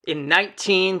In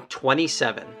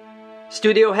 1927,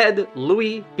 studio head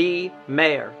Louis B.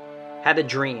 Mayer had a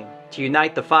dream to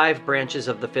unite the 5 branches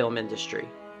of the film industry: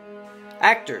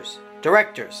 actors,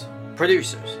 directors,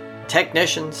 producers,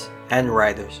 technicians, and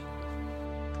writers.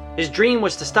 His dream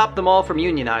was to stop them all from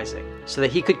unionizing so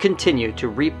that he could continue to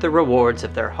reap the rewards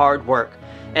of their hard work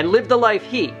and live the life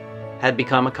he had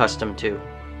become accustomed to.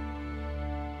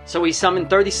 So he summoned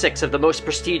 36 of the most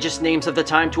prestigious names of the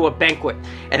time to a banquet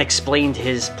and explained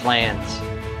his plans.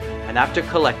 And after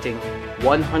collecting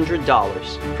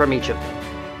 $100 from each of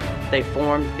them, they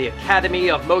formed the Academy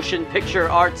of Motion Picture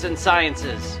Arts and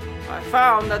Sciences. I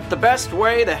found that the best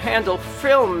way to handle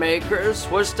filmmakers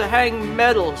was to hang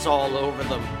medals all over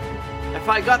them. If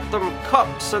I got them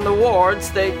cups and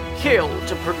awards, they'd kill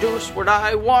to produce what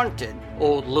I wanted,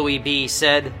 old Louis B.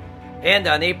 said. And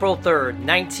on April 3rd,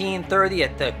 1930,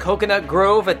 at the Coconut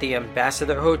Grove at the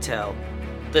Ambassador Hotel,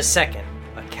 the second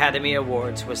Academy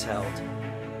Awards was held.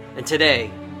 And today,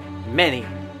 many,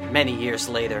 many years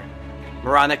later,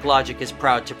 Moronic Logic is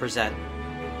proud to present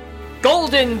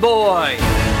Golden Boy!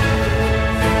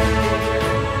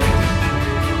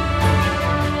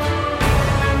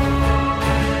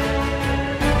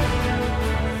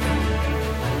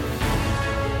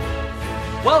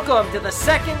 Welcome to the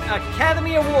second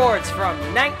Academy Awards from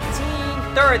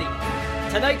 1930.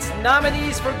 Tonight's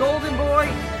nominees for Golden Boy: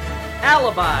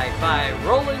 Alibi by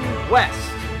Roland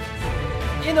West,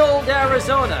 In Old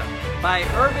Arizona by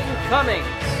Irving Cummings,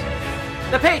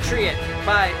 The Patriot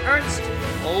by Ernst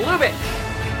Lubitsch,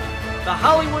 The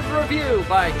Hollywood Review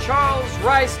by Charles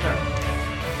Reisner,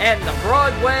 and The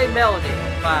Broadway Melody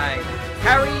by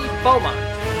Harry Beaumont.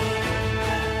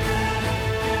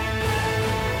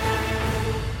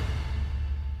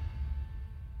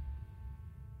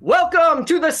 Welcome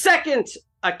to the second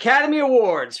Academy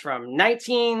Awards from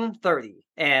 1930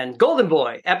 and Golden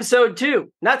Boy, Episode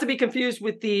 2. Not to be confused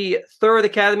with the third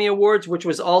Academy Awards, which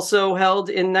was also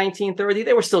held in 1930.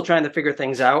 They were still trying to figure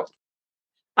things out.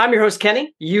 I'm your host,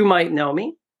 Kenny. You might know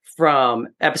me from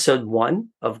Episode 1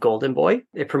 of Golden Boy.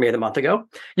 It premiered a month ago.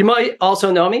 You might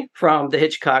also know me from the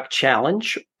Hitchcock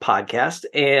Challenge podcast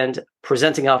and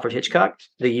Presenting Alfred Hitchcock,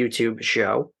 the YouTube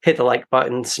show. Hit the like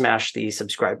button, smash the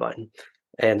subscribe button.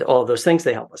 And all of those things,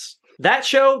 they help us. That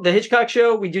show, The Hitchcock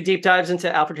Show, we do deep dives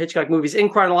into Alfred Hitchcock movies in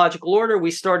chronological order.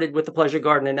 We started with The Pleasure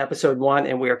Garden in episode 1,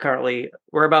 and we're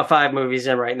about 5 movies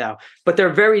in right now. But they're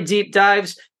very deep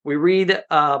dives. We read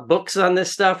books on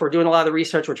this stuff. We're doing a lot of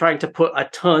research. We're trying to put a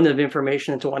ton of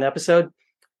information into one episode.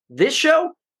 This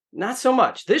show, not so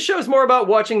much. This show is more about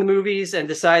watching the movies and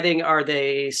deciding, are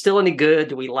they still any good?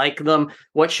 Do we like them?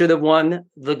 What should have won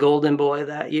the Golden Boy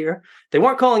that year? They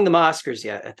weren't calling them Oscars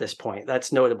yet at this point.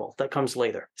 That's notable. That comes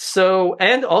later. So,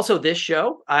 and also this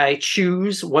show, I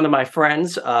choose one of my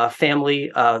friends, one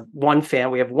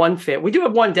fan. We have one fan. We do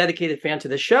have one dedicated fan to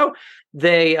this show.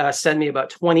 They send me about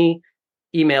 20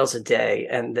 emails a day,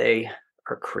 and they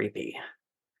are creepy.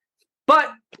 But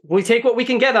we take what we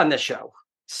can get on this show.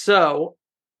 So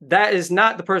that is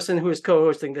not the person who is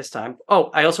co-hosting this time.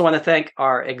 Oh, I also want to thank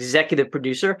our executive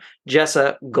producer,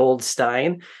 Jessa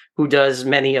Goldstein, who does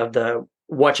many of the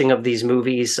watching of these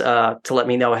movies to let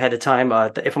me know ahead of time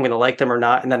if I'm going to like them or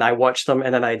not. And then I watch them,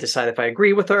 and then I decide if I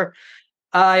agree with her.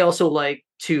 I also like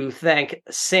to thank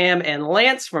Sam and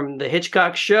Lance from the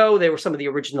Hitchcock Show. They were some of the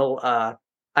original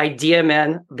idea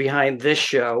men behind this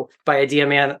show. By idea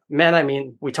men, I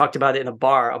mean we talked about it in a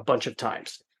bar a bunch of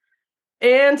times.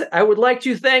 And I would like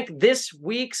to thank this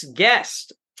week's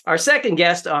guest, our second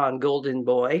guest on Golden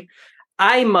Boy.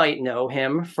 I might know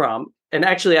him from, and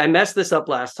actually I messed this up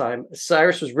last time.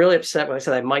 Cyrus was really upset when I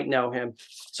said I might know him.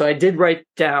 So I did write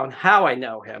down how I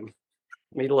know him.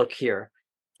 Let me look here.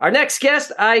 Our next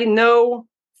guest I know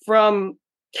from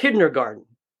kindergarten.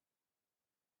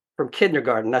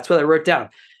 That's what I wrote down.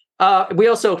 We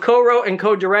also co-wrote and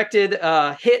co-directed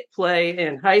a hit play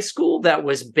in high school that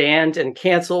was banned and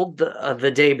canceled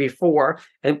the day before.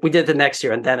 And we did the next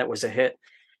year, and then it was a hit.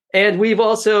 And we've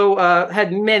also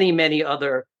had many, many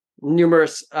other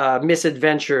numerous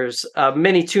misadventures,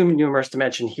 many too numerous to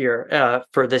mention here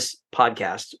for this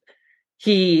podcast.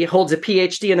 He holds a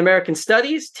PhD in American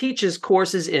Studies, teaches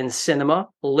courses in cinema,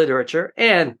 literature,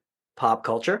 and pop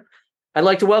culture. I'd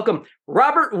like to welcome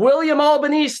Robert William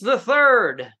Albanese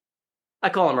III. I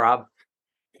call him Rob.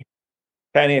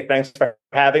 Penny, thanks for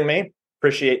having me.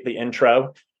 Appreciate the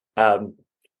intro. I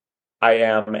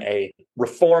am a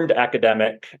reformed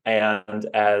academic, and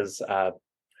as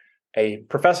a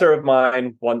professor of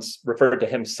mine once referred to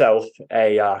himself,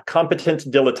 a competent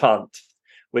dilettante,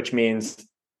 which means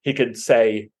he could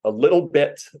say a little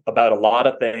bit about a lot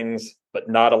of things, but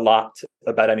not a lot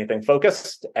about anything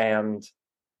focused. And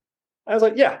I was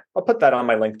like, yeah, I'll put that on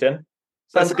my LinkedIn.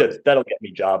 Sounds good. That'll get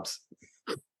me jobs.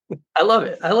 I love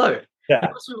it. I love it. Yeah.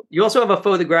 You also have a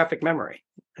photographic memory.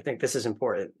 I think this is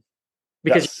important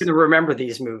because Yes. you're going to remember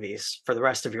these movies for the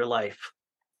rest of your life.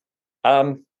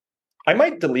 I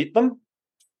might delete them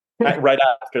right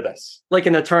after this. Like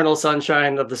an eternal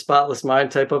sunshine of the spotless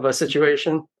mind type of a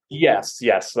situation. Yes,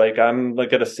 yes. Like I'm like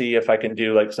gonna see if I can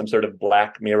do like some sort of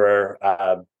Black Mirror,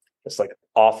 just like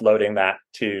offloading that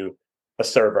to a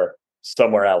server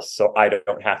somewhere else, so I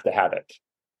don't have to have it.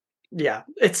 Yeah,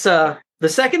 it's the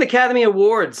second Academy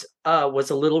Awards was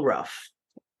a little rough.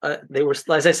 They were,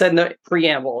 as I said in the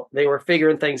preamble, they were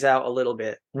figuring things out a little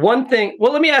bit. One thing,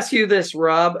 well, let me ask you this,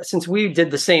 Rob, since we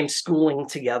did the same schooling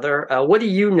together, what do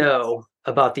you know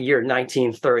about the year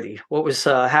 1930? What was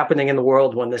happening in the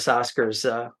world when this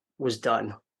Oscars was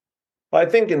done? Well, I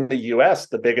think in the US,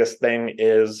 the biggest thing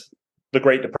is the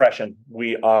Great Depression.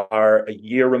 We are a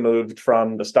year removed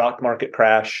from the stock market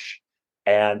crash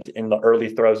and in the early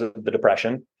throes of the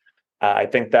Depression. I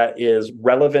think that is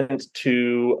relevant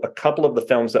to a couple of the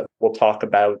films that we'll talk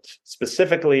about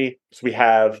specifically. So we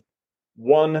have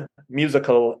one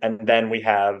musical, and then we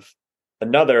have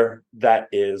another that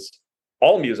is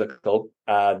all musical,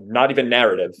 not even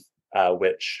narrative,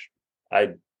 which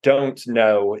I don't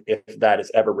know if that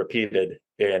is ever repeated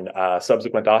in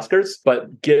subsequent Oscars.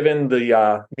 But given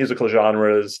the musical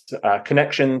genre's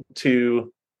connection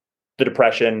to the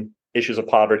Depression, issues of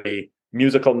poverty,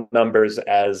 musical numbers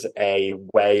as a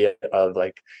way of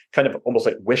like kind of almost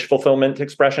like wish fulfillment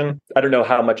expression. I don't know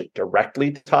how much it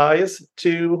directly ties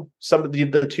to some of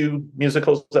the two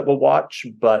musicals that we'll watch,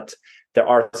 but there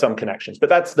are some connections. But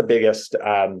that's the biggest,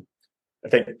 I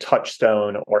think,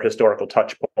 touchstone or historical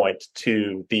touch point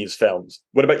to these films.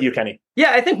 What about you, Kenny?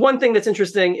 Yeah, I think one thing that's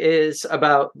interesting is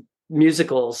about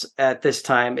musicals at this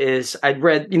time is I'd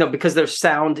read, because their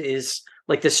sound is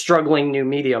like this struggling new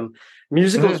medium.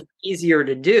 Musicals are easier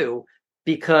to do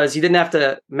because you didn't have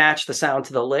to match the sound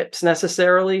to the lips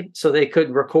necessarily. So they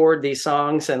could record these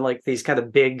songs and like these kind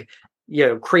of big,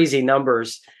 crazy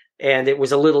numbers. And it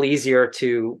was a little easier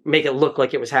to make it look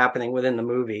like it was happening within the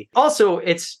movie. Also,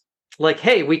 it's like,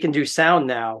 hey, we can do sound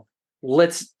now.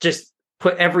 Let's just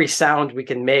put every sound we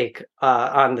can make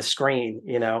on the screen,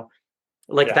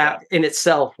 that in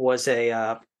itself was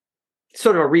a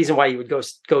sort of a reason why you would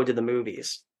go to the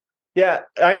movies. Yeah,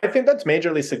 I think that's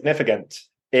majorly significant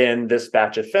in this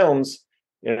batch of films.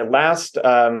 First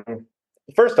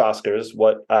Oscars,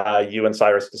 what you and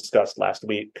Cyrus discussed last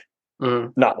week,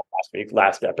 not last week,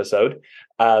 last episode,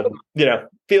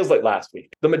 feels like last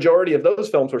week. The majority of those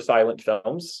films were silent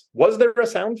films. Was there a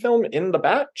sound film in the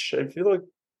batch? I feel like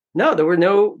no, there were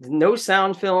no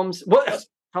sound films. What?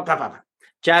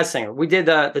 Jazz Singer. We did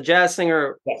the Jazz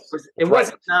Singer. Yes, it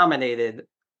wasn't nominated.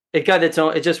 It got its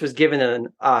own. It just was given an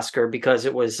Oscar because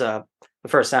it was the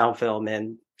first sound film,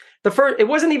 and the first. It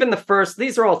wasn't even the first.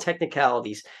 These are all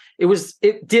technicalities.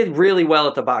 It did really well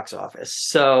at the box office.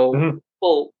 So,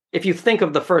 well, if you think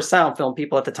of the first sound film,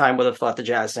 people at the time would have thought the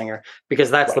Jazz Singer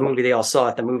because that's the movie they all saw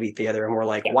at the movie theater and were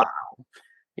like, "Wow,"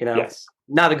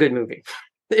 not a good movie.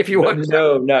 If you want,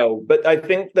 no. But I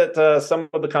think that some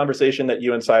of the conversation that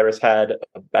you and Cyrus had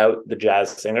about the Jazz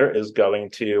Singer is going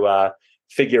to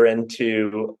figure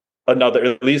into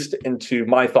at least into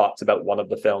my thoughts about one of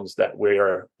the films that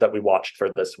we watched for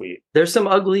this week. There's some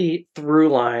ugly through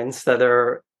lines that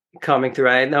are coming through.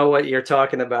 I know what you're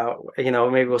talking about.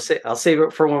 Maybe I'll save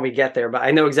it for when we get there, but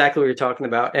I know exactly what you're talking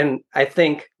about. And I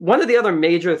think one of the other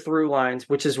major through lines,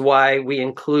 which is why we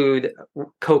include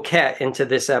Coquette into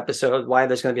this episode, why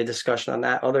there's going to be a discussion on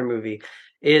that other movie,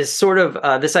 is sort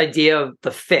of this idea of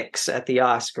the fix at the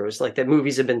Oscars, like that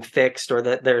movies have been fixed or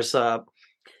that there's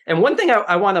and one thing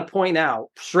I want to point out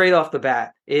straight off the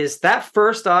bat is that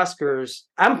first Oscars,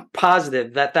 I'm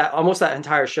positive that almost that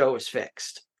entire show was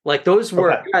fixed. Like those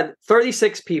were you had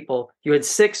 36 people. You had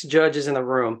 6 judges in the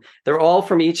room. They're all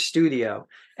from each studio.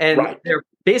 And they're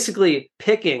basically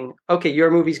picking, okay,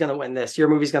 your movie's going to win this. Your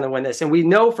movie's going to win this. And we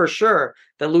know for sure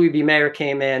that Louis B. Mayer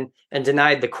came in and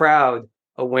denied the crowd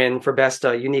a win for Best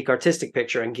Unique Artistic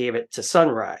Picture and gave it to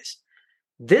Sunrise.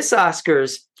 This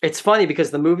Oscars, it's funny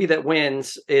because the movie that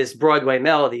wins is Broadway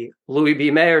Melody, Louis B.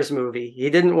 Mayer's movie.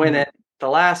 He didn't win it, the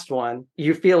last one.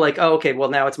 You feel like, oh, okay, well,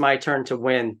 now it's my turn to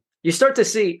win. You start to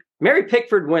see Mary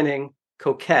Pickford winning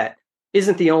Coquette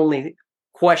isn't the only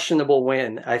questionable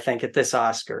win, I think, at this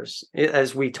Oscars,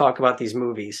 as we talk about these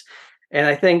movies. And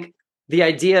I think the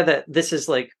idea that this is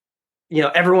like,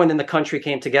 everyone in the country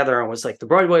came together and was like, the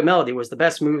Broadway Melody was the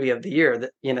best movie of the year,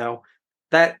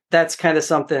 that's kind of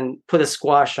something, put a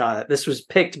squash on it. This was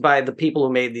picked by the people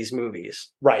who made these movies.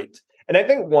 Right. And I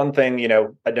think one thing,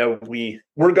 I know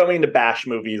we're going to bash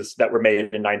movies that were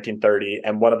made in 1930.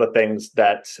 And one of the things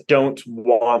that don't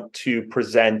want to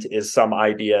present is some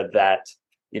idea that,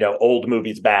 old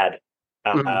movies bad.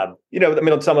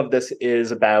 Mhm. Some of this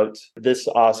is about this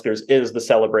Oscars is the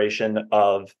celebration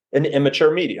of an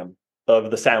immature medium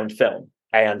of the sound film.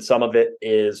 And some of it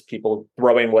is people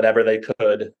throwing whatever they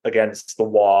could against the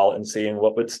wall and seeing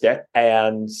what would stick.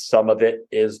 And some of it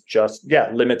is just,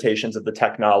 limitations of the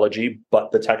technology.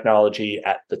 But the technology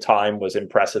at the time was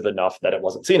impressive enough that it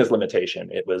wasn't seen as limitation.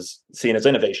 It was seen as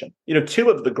innovation. Two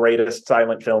of the greatest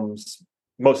silent films,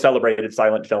 most celebrated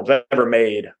silent films ever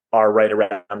made are right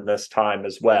around this time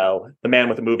as well. The Man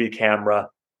with a Movie Camera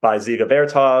by Ziga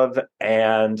Vertov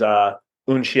and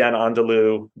Un Chien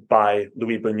Andalou by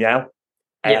Louis Buñuel.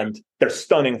 Yeah. And they're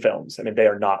stunning films. I mean, they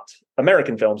are not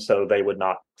American films, so they would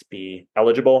not be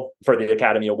eligible for the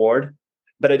Academy Award.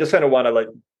 But I just kind of want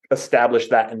to establish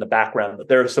that in the background, that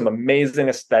there are some amazing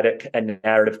aesthetic and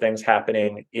narrative things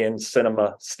happening in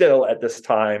cinema still at this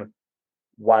time,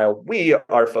 while we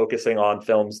are focusing on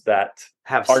films that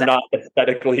are not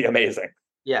aesthetically amazing.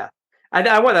 Yeah.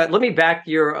 I want to let me back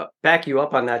you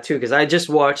up on that too, because I just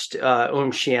watched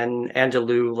Un Chien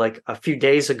Andalou like a few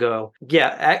days ago.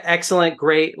 Yeah, excellent,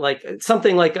 great, like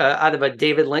something like out of a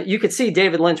David Lynch. You could see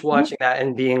David Lynch watching that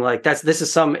and being like, this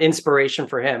is some inspiration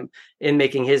for him in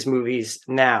making his movies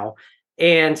now.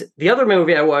 And the other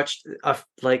movie I watched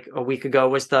like a week ago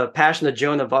was The Passion of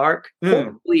Joan of Arc.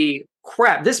 Holy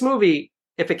crap! This movie,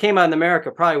 if it came out in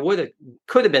America, probably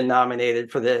could have been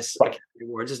nominated for this Academy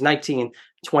Awards. It's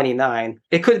 1929.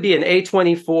 It could be an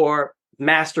A24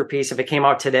 masterpiece if it came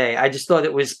out today. I just thought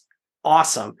it was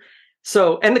awesome.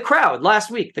 So, and The Crowd last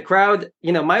week, my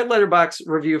Letterboxd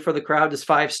review for The Crowd is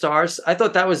 5 stars. I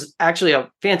thought that was actually a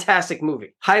fantastic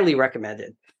movie. Highly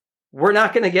recommended. We're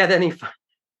not going to get any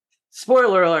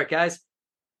spoiler alert, guys.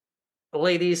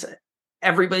 Ladies,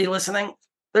 everybody listening,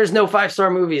 there's no 5-star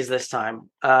movies this time.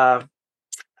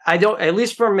 I don't, at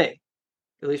least for me.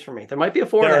 There might be a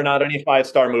 4. There are not any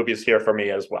 5-star movies here for me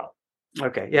as well.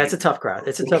 Okay. Yeah, it's a tough crowd.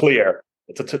 It's a tough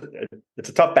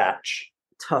batch.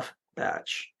 Tough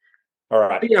batch. All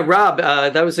right. But yeah, Rob,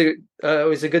 that was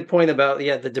a good point about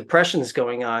the depressions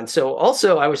going on. So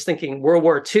also I was thinking World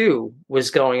War II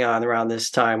was going on around this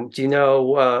time. Do you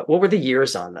know what were the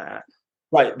years on that?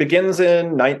 Right. Begins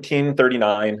in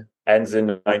 1939, ends in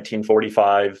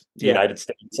 1945. The United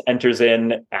States enters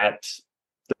in at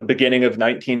the beginning of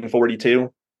 1942,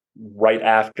 right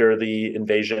after the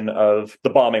invasion of the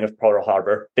bombing of Pearl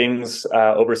Harbor. Things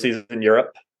overseas in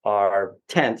Europe are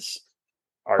tense.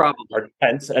 Are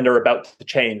tense and are about to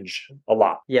change a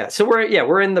lot. Yeah. So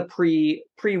we're in the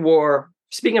pre-war.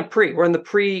 Speaking of we're in the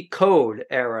pre-code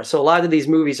era. So a lot of these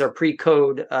movies are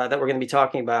pre-code that we're going to be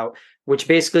talking about, which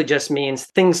basically just means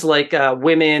things like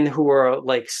women who are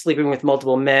like sleeping with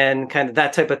multiple men, kind of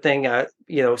that type of thing.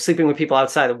 Sleeping with people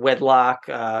outside of wedlock.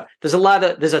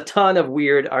 There's a ton of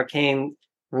weird arcane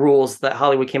rules that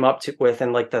Hollywood came up with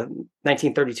in like the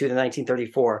 1932 to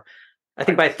 1934. I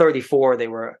think by 34 they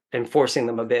were enforcing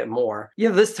them a bit more.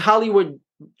 This Hollywood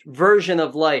version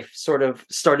of life sort of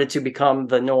started to become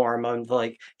the norm of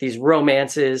like these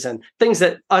romances and things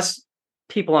that us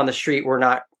people on the street were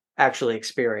not actually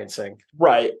experiencing.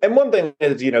 Right. And one thing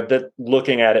is, that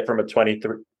looking at it from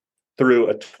through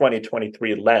a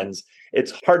 2023 lens,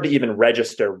 it's hard to even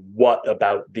register what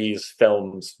about these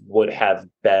films would have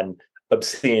been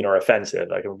obscene or offensive.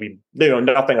 Like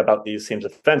nothing about these seems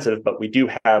offensive, but we do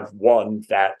have one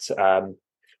that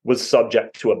was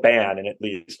subject to a ban in at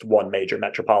least one major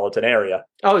metropolitan area.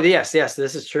 Oh, yes,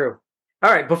 this is true.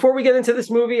 All right, before we get into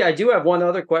this movie, I do have one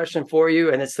other question for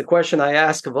you, and it's the question I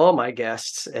ask of all my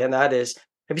guests, and that is,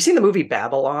 have you seen the movie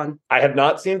Babylon? I have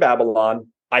not seen Babylon.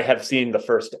 I have seen the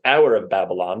first hour of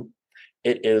Babylon.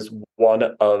 It is one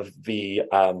of the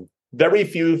very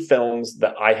few films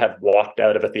that I have walked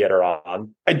out of a theater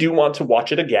on. I do want to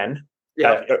watch it again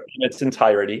in its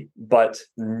entirety, but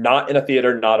not in a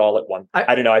theater, not all at once.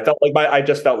 I don't know. I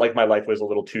just felt like my life was a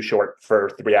little too short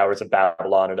for 3 hours of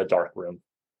Babylon in a dark room.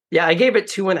 Yeah, I gave it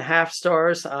 2.5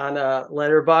 stars on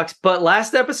Letterboxd, but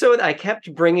last episode I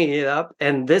kept bringing it up,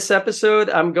 and this episode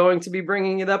I'm going to be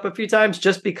bringing it up a few times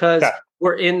just because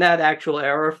we're in that actual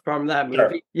era from that movie.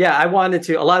 Sure. Yeah, I wanted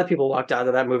to. A lot of people walked out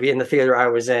of that movie in the theater I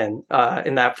was in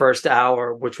that first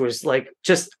hour, which was like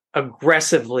just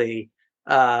aggressively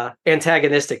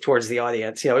antagonistic towards the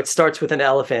audience. It starts with an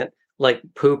elephant like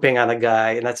pooping on a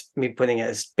guy, and that's me putting it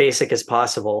as basic as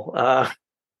possible.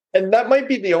 And that might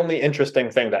be the only interesting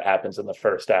thing that happens in the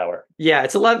first hour. Yeah,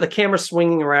 it's a lot of the camera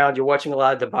swinging around. You're watching a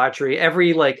lot of debauchery.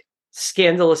 Every like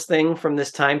scandalous thing from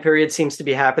this time period seems to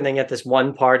be happening at this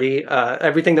one party.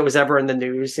 Everything that was ever in the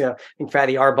news, I think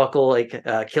Fatty Arbuckle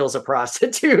kills a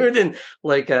prostitute and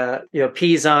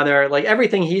pees on her. Like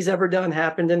everything he's ever done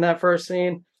happened in that first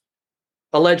scene.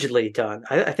 Allegedly done.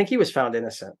 I think he was found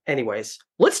innocent. Anyways,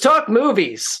 let's talk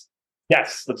movies.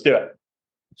 Yes, let's do it.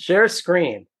 Share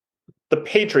screen. The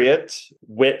Patriot,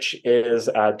 which is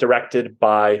directed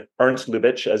by Ernst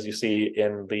Lubitsch, as you see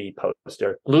in the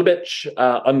poster. Lubitsch,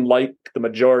 unlike the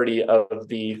majority of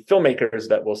the filmmakers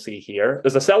that we'll see here,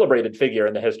 is a celebrated figure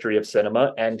in the history of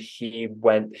cinema, and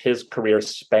his career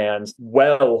spans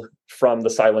well from the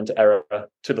silent era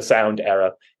to the sound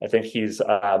era. I think he's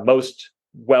most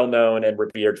well-known and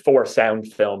revered for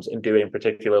sound films and doing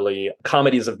particularly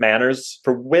comedies of manners,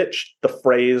 for which the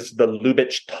phrase, the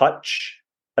Lubitsch touch,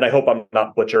 and I hope I'm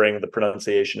not butchering the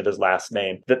pronunciation of his last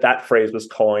name, that phrase was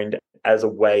coined as a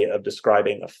way of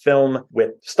describing a film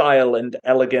with style and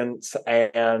elegance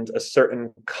and a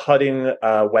certain cutting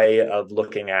way of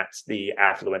looking at the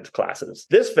affluent classes.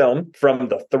 This film, from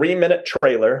the 3-minute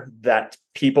trailer that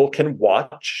people can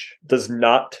watch, does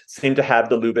not seem to have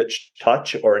the Lubitsch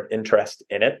touch or an interest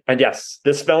in it. And yes,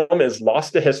 this film is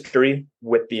lost to history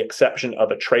with the exception of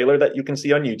a trailer that you can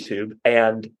see on YouTube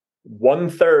and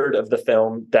 1/3 of the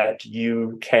film that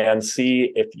you can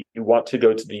see if you want to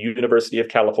go to the University of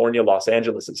California, Los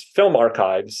Angeles's film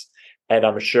archives, and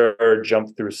I'm sure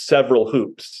jump through several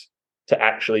hoops to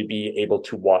actually be able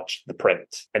to watch the print.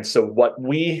 And so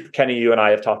Kenny, you and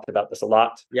I have talked about this a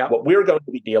lot. Yeah. What we're going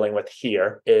to be dealing with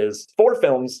here is 4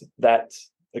 films that,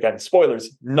 again,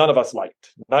 spoilers, none of us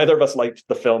liked. Neither of us liked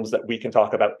the films that we can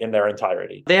talk about in their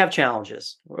entirety. They have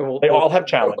challenges. They all have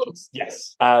challenges,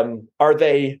 yes. Are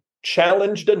they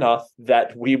challenged enough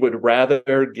that we would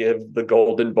rather give the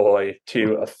Golden Boy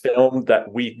to a film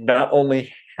that we not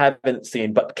only haven't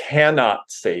seen, but cannot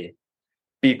see,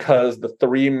 because the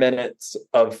 3 minutes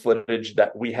of footage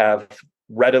that we have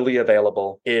readily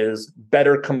available is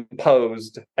better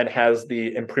composed and has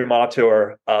the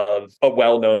imprimatur of a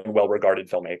well-known, well-regarded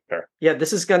filmmaker. Yeah,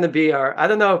 this is going to be I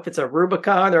don't know if it's a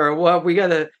Rubicon or what.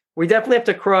 We definitely have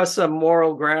to cross some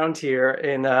moral ground here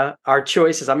in our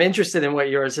choices. I'm interested in what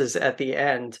yours is at the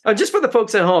end. Just for the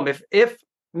folks at home, if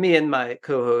me and my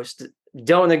co-host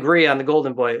don't agree on the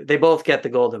Golden Boy, they both get the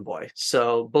Golden Boy.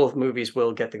 So both movies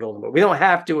will get the Golden Boy. We don't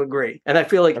have to agree. And I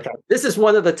feel like This is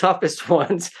one of the toughest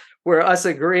ones where us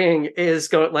agreeing is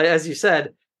going, like, as you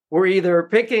said, we're either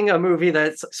picking a movie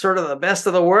that's sort of the best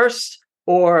of the worst,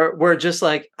 or we're just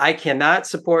like, I cannot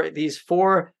support these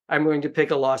 4. I'm going to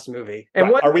pick a lost movie.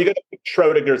 And right. Are we going to pick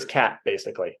Schrodinger's cat,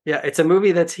 basically? Yeah, it's a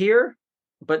movie that's here,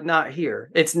 but not here.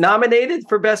 It's nominated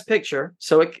for Best Picture,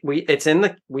 so we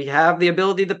have the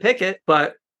ability to pick it,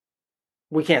 but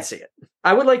we can't see it.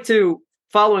 I would like to,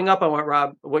 following up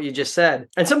on what you just said,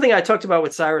 and something I talked about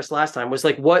with Cyrus last time was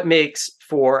like, what makes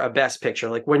for a Best Picture?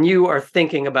 Like when you are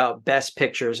thinking about Best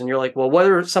Pictures, and you're like, well, what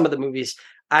are some of the movies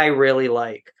I really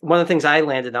like? One of the things I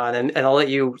landed on, and I'll let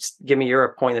you give me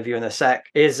your point of view in a sec,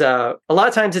 is a lot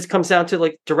of times it comes down to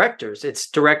like directors. It's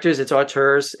directors, it's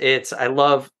auteurs. I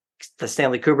love the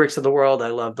Stanley Kubricks of the world. I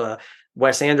love the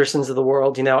Wes Andersons of the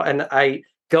world, and I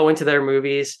go into their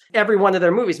movies. Every one of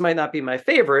their movies might not be my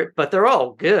favorite, but they're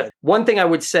all good. One thing I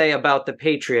would say about The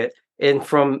Patriot, and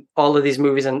from all of these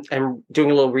movies and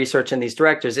doing a little research in these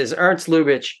directors, is Ernst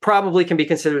Lubitsch probably can be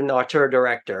considered an auteur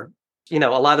director. A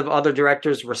lot of other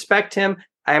directors respect him.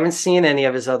 I haven't seen any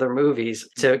of his other movies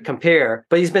to compare,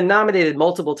 but he's been nominated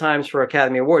multiple times for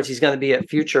Academy Awards. He's going to be at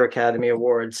future Academy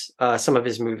Awards, some of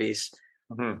his movies.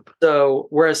 Mm-hmm. So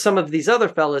whereas some of these other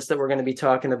fellas that we're going to be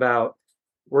talking about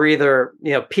were either,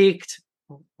 peaked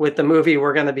with the movie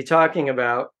we're going to be talking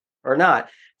about or not.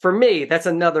 For me, that's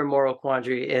another moral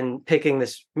quandary in picking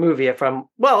this movie.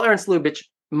 Ernst Lubitsch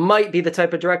might be the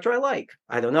type of director I like.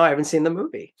 I don't know. I haven't seen the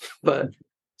movie, but...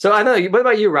 So I know. What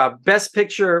about you, Rob? Best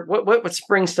Picture. What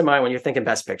springs to mind when you're thinking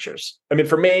Best Pictures? I mean,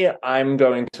 for me, I'm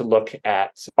going to look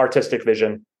at artistic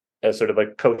vision as sort of a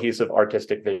cohesive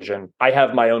artistic vision. I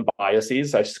have my own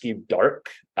biases. I skew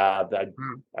dark. I'm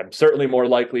certainly more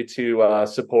likely to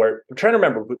support. I'm trying to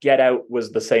remember. Get Out was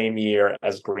the same year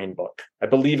as Green Book. I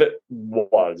believe it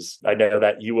was. I know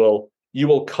that you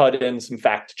will cut in some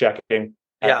fact checking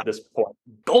at this point.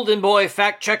 Golden Boy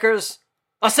fact checkers,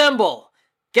 assemble!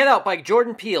 Get Out by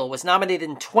Jordan Peele was nominated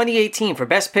in 2018 for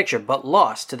Best Picture, but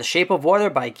lost to The Shape of Water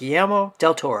by Guillermo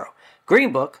del Toro.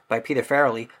 Green Book by Peter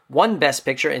Farrelly won Best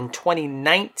Picture in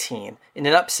 2019 in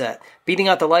an upset, beating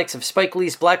out the likes of Spike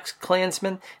Lee's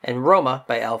BlacKkKlansman and Roma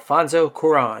by Alfonso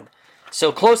Cuarón.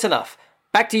 So close enough.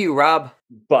 Back to you, Rob.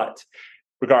 But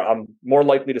I'm more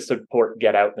likely to support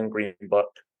Get Out than Green Book.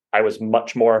 I was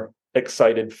much more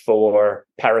excited for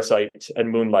Parasite and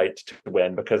Moonlight to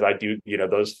win, because I do,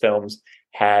 those films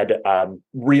had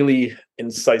really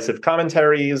incisive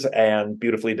commentaries and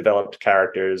beautifully developed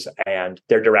characters, and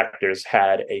their directors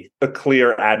had a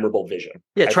clear, admirable vision.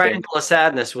 Yeah, Triangle of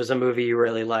Sadness was a movie you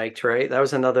really liked, right? That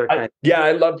was another kind Yeah,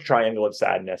 I loved Triangle of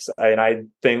Sadness. And I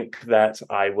think that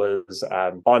I was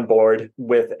on board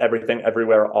with Everything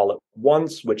Everywhere All at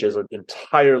Once, which is an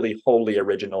entirely wholly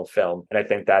original film. And I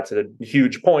think that's a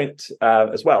huge point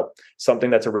as well. Something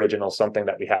that's original, something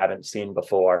that we haven't seen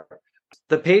before.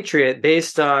 The Patriot,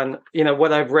 based on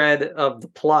what I've read of the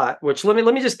plot, which let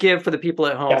me just give for the people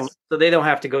at home, so they don't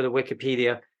have to go to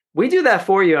Wikipedia. We do that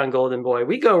for you on Golden Boy.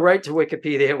 We go right to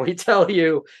Wikipedia and we tell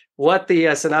you what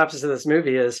the synopsis of this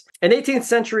movie is. In 18th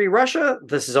century Russia,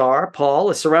 the Tsar, Paul,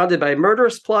 is surrounded by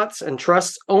murderous plots and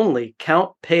trusts only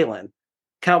Count Palin.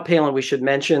 Count Palin, we should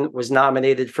mention, was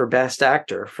nominated for Best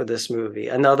Actor for this movie.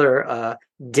 Another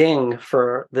ding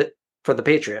for the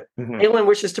Patriot. Mm-hmm. Palin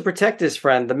wishes to protect his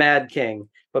friend, the Mad King,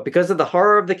 but because of the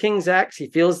horror of the king's acts, he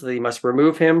feels that he must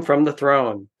remove him from the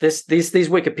throne. These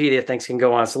Wikipedia things can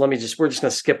go on, so we're just going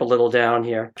to skip a little down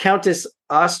here. Countess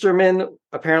Osterman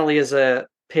apparently is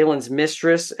Palin's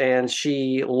mistress, and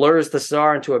she lures the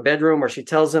Tsar into a bedroom where she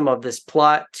tells him of this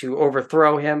plot to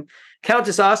overthrow him.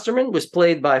 Countess Osterman was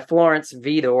played by Florence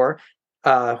Vidor,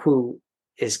 who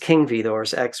is King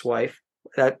Vidor's ex-wife.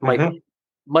 That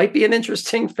might be an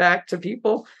interesting fact to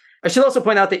people. I should also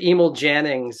point out that Emil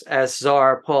Jannings as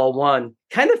Tsar Paul I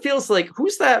kind of feels like,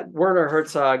 who's that Werner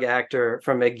Herzog actor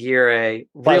from Aguirre?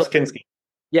 Klaus Kinski.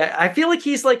 Yeah, I feel like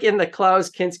he's like in the Klaus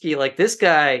Kinski. Like, this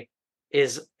guy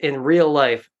is in real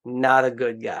life not a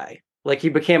good guy. Like, he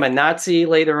became a Nazi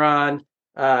later on.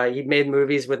 He made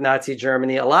movies with Nazi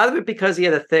Germany. A lot of it because he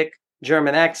had a thick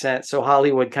German accent, so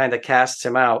Hollywood kind of casts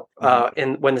him out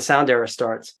when the sound era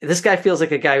starts. This guy feels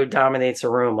like a guy who dominates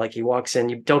a room. Like, he walks in,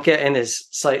 you don't get in his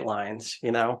sight lines,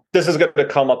 This is going to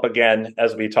come up again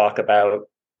as we talk about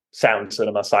sound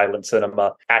cinema, silent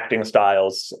cinema, acting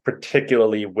styles,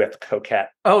 particularly with Coquette.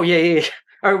 Oh, yeah.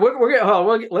 All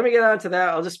right, let me get on to that.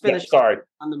 I'll just finish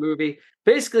on the movie.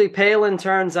 Basically, Palin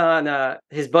turns on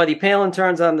his buddy. Palin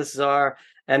turns on the Tsar.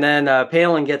 And then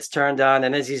Palin gets turned on,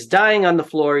 and as he's dying on the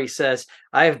floor, he says,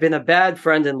 "I have been a bad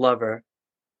friend and lover,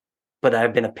 but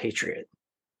I've been a patriot."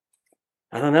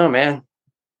 I don't know, man.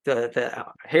 The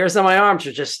hairs on my arms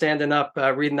are just standing up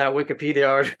reading that Wikipedia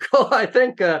article. I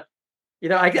think,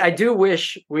 I do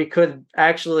wish we could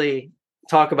actually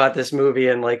talk about this movie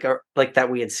and like that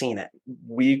we had seen it.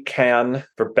 We can,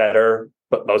 for better,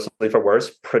 but mostly for worse,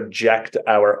 project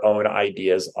our own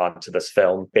ideas onto this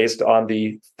film based on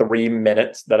the 3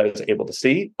 minutes that I was able to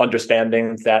see,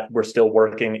 understanding that we're still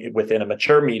working within a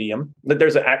mature medium, that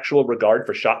there's an actual regard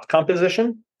for shot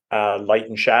composition, light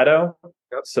and shadow,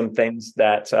 some things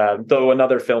that, though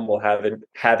another film will have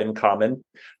in common,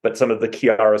 but some of the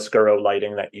chiaroscuro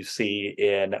lighting that you see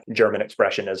in German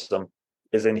Expressionism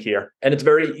is in here. And it's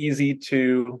very easy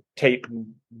to take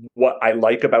what I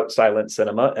like about silent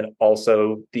cinema and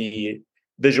also the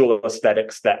visual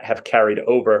aesthetics that have carried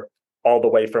over all the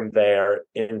way from there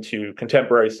into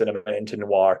contemporary cinema, into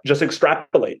noir, just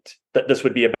extrapolate that this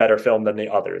would be a better film than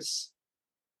the others.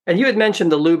 And you had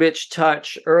mentioned the Lubitsch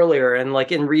touch earlier, and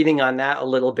like in reading on that a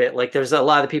little bit, like there's a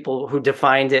lot of people who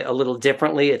defined it a little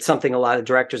differently. It's something a lot of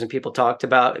directors and people talked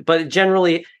about, but it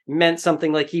generally meant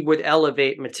something like he would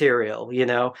elevate material,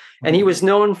 and he was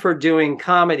known for doing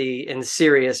comedy in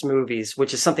serious movies,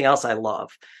 which is something else I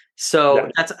love.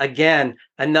 So that's, again,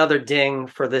 another ding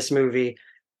for this movie.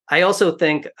 I also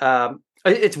think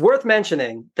it's worth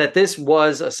mentioning that this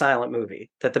was a silent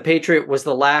movie, that The Patriot was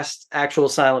the last actual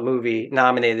silent movie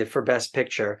nominated for Best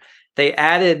Picture. They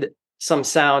added some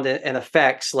sound and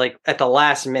effects like at the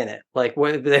last minute, like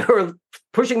when they were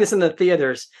pushing this in the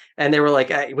theaters and they were like,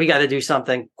 hey, we got to do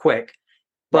something quick.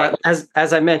 But as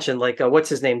I mentioned, like what's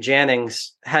his name?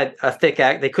 Jannings had a thick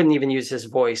act. They couldn't even use his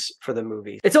voice for the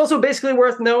movie. It's also basically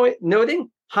worth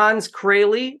noting Hans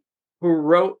Crayley, who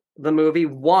wrote the movie,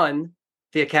 won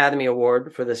the Academy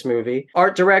Award for this movie.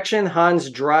 Art direction, Hans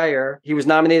Dreyer. He was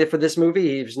nominated for this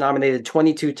movie. He was nominated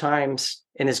 22 times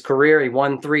in his career. He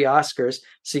won 3 Oscars.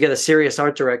 So you get a serious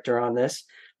art director on this.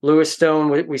 Lewis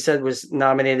Stone, we said, was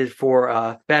nominated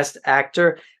for Best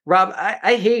Actor. Rob,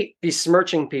 I hate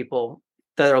besmirching people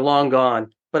that are long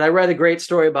gone, but I read a great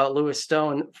story about Lewis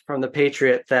Stone from The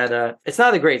Patriot that it's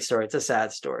not a great story. It's a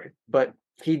sad story. But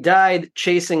he died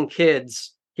chasing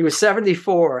kids. He was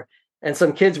 74. and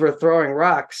some kids were throwing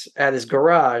rocks at his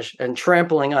garage and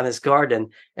trampling on his garden,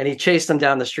 and he chased them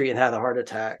down the street and had a heart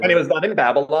attack. And it was not in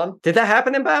Babylon. Did that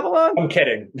happen in Babylon? I'm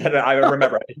kidding. I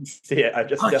remember. I didn't see it. I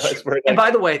just know it's where. And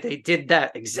by the way, they did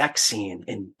that exact scene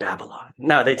in Babylon.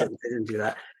 No, they didn't. They didn't do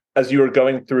that. As you were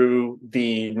going through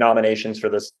the nominations for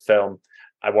this film,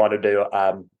 I wanted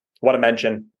to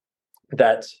mention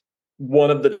that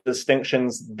one of the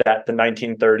distinctions that the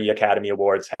 1930 Academy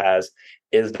Awards has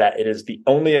is that it is the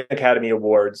only Academy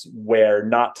Awards where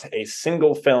not a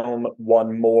single film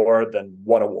won more than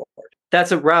one award.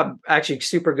 That's actually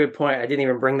super good point. I didn't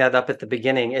even bring that up at the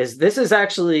beginning. This is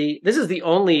the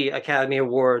only Academy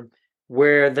Award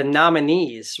where the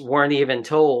nominees weren't even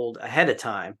told ahead of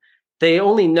time. We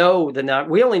only know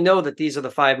that these are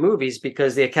the 5 movies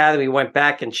because the Academy went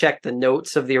back and checked the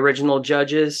notes of the original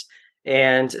judges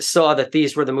and saw that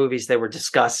these were the movies they were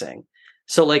discussing.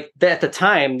 So like at the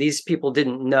time, these people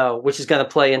didn't know, which is going to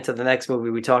play into the next movie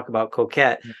we talk about,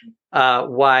 Coquette,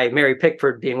 why Mary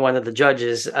Pickford, being one of the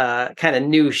judges, kind of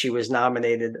knew she was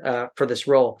nominated for this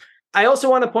role. I also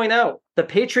want to point out The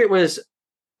Patriot was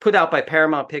put out by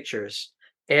Paramount Pictures,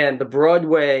 and the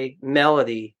Broadway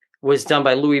melody was done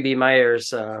by Louis B.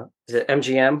 Mayer's, is it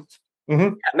MGM?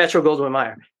 Mm-hmm.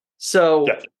 Metro-Goldwyn-Mayer. So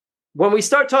yes. When we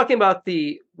start talking about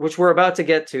which we're about to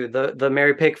get to, the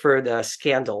Mary Pickford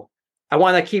scandal, I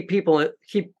want to keep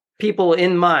people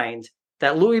in mind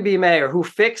that Louis B. Mayer, who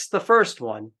fixed the first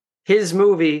one, his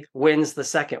movie wins the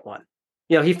second one.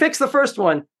 He fixed the first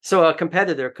one so a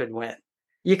competitor could win.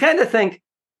 You kind of think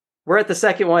we're at the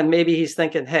second one. Maybe he's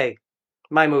thinking, hey,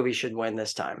 my movie should win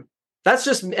this time. That's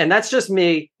just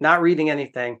me not reading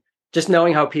anything, just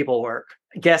knowing how people work,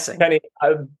 guessing. Penny,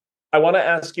 I want to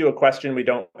ask you a question. We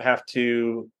don't have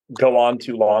to go on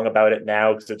too long about it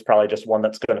now because it's probably just one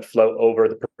that's going to float over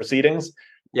the proceedings.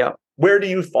 Yeah. Where do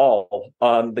you fall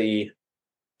on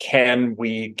can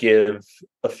we give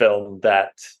a film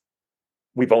that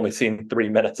we've only seen 3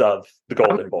 minutes of, The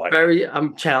Golden Boy?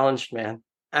 I'm challenged, man.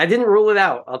 I didn't rule it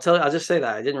out. I'll just say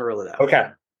that. I didn't rule it out.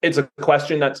 Okay. It's a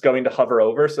question that's going to hover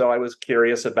over. So I was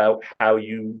curious about how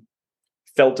you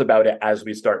felt about it as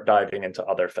we start diving into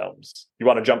other films. You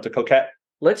want to jump to Coquette?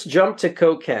 Let's jump to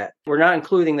Coquette. We're not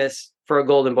including this for a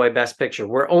Golden Boy Best Picture.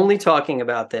 We're only talking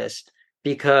about this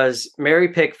because Mary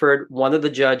Pickford, one of the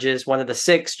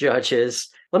 6 judges.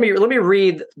 Let me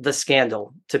read the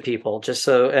scandal to people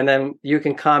and then you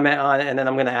can comment on it. And then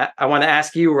I want to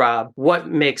ask you, Rob, what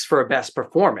makes for a best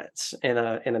performance in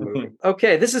a movie? Mm-hmm.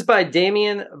 Okay, this is by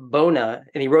Damien Bona,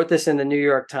 and he wrote this in the New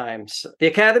York Times. The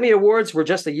Academy Awards were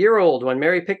just a year old when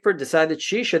Mary Pickford decided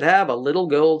she should have a little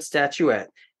gold statuette.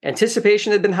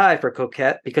 Anticipation had been high for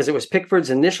Coquette because it was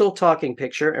Pickford's initial talking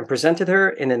picture and presented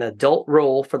her in an adult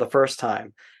role for the first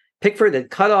time. Pickford had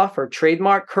cut off her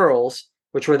trademark curls,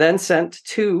 which were then sent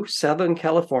to Southern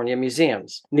California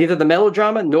museums. Neither the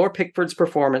melodrama nor Pickford's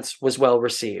performance was well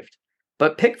received.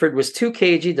 But Pickford was too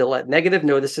cagey to let negative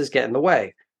notices get in the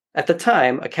way. At the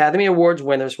time, Academy Awards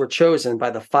winners were chosen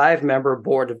by the 5-member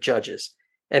board of judges,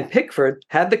 and Pickford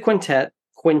had the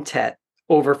quintet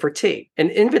over for tea. An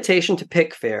invitation to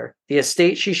Pickfair, the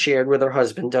estate she shared with her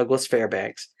husband, Douglas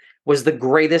Fairbanks, was the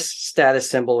greatest status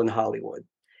symbol in Hollywood.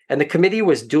 And the committee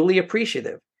was duly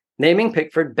appreciative, naming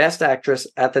Pickford Best Actress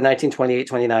at the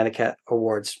 1928-29 Academy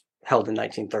Awards held in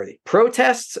 1930.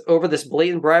 Protests over this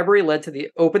blatant bribery led to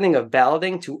the opening of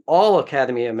balloting to all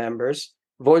Academy members.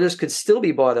 Voters could still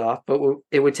be bought off, but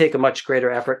it would take a much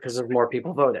greater effort because of more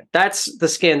people voting. That's the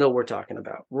scandal we're talking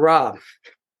about. Rob.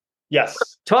 Yes.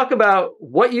 Talk about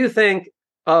what you think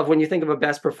of when you think of a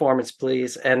best performance,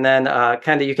 please. And then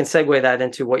kind of you can segue that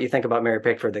into what you think about Mary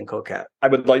Pickford and Coquette. I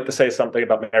would like to say something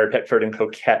about Mary Pickford and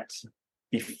Coquette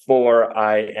before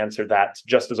I answer that,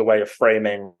 just as a way of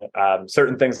framing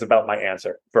certain things about my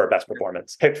answer for a best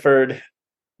performance. Pickford,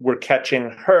 we're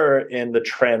catching her in the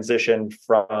transition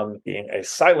from being a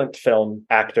silent film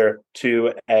actor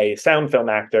to a sound film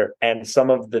actor, and some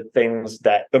of the things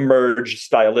that emerge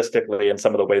stylistically and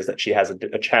some of the ways that she has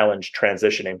a challenge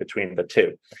transitioning between the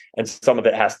two. And some of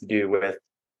it has to do with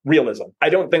realism. I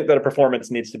don't think that a performance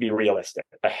needs to be realistic.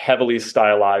 A heavily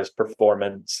stylized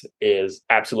performance is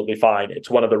absolutely fine.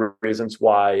 It's one of the reasons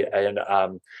why in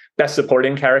best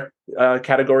supporting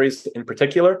categories in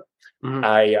particular,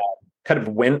 I kind of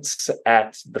wince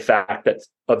at the fact that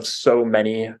of so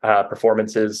many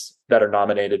performances that are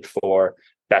nominated for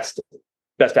best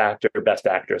actor, best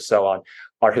actress, so on,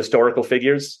 are historical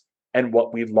figures. And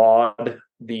what we laud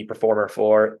the performer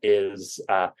for is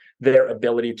their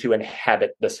ability to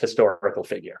inhabit this historical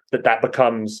figure. That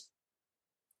becomes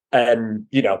an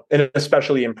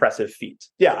especially impressive feat.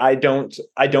 Yeah, I don't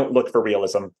look for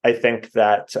realism. I think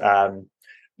that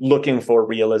looking for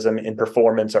realism in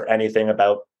performance or anything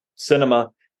about cinema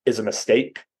is a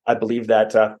mistake. I believe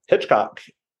that Hitchcock,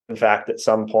 in fact, at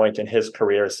some point in his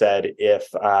career said, if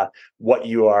what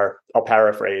you are, I'll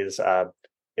paraphrase,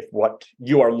 if what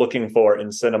you are looking for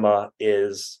in cinema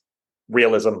is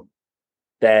realism,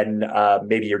 then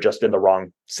maybe you're just in the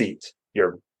wrong seat.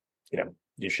 You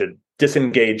should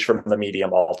disengage from the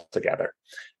medium altogether.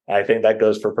 I think that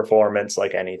goes for performance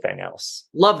like anything else.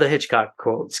 Love the Hitchcock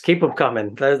quotes. Keep them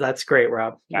coming. That's great,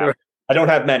 Rob. Yeah. I don't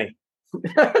have many.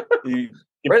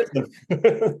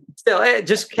 Still,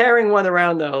 just carrying one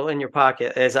around though in your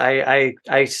pocket is I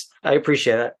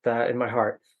appreciate that in my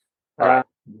heart.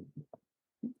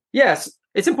 Yes,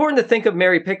 it's important to think of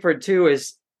Mary Pickford too.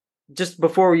 Is just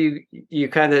before you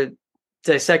kind of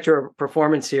dissect her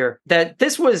performance here, that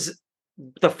this was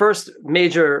the first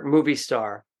major movie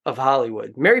star of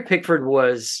Hollywood. Mary Pickford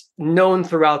was known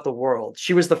throughout the world.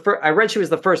 She was the first. I read she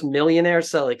was the first millionaire,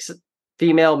 so like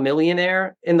female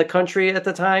millionaire in the country at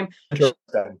the time.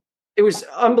 It was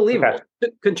unbelievable. Okay. She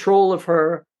took control of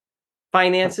her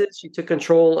finances. She took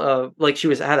control of, like, she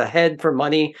had a head for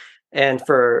money and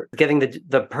for getting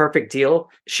the perfect deal.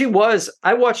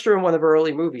 I watched her in one of her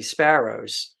early movies,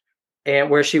 Sparrows, and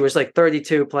where she was like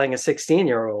 32 playing a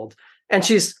 16-year-old. And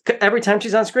every time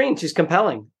she's on screen, she's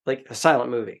compelling, like a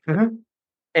silent movie. Mm-hmm.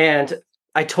 And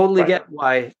I totally get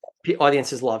why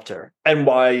audiences loved her. And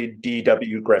why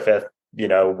D.W. Griffith,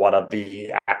 one of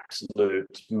the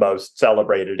absolute most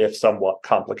celebrated, if somewhat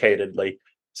complicatedly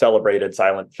celebrated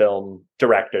silent film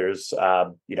directors,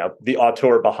 the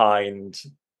auteur behind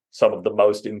some of the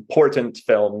most important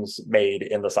films made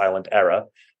in the silent era,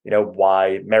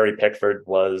 why Mary Pickford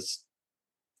was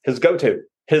his go-to.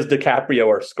 His DiCaprio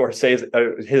or Scorsese,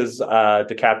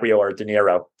 DiCaprio or De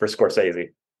Niro for Scorsese.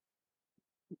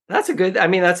 That's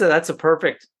a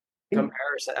perfect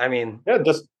comparison. I mean, yeah,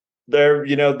 just they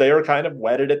are kind of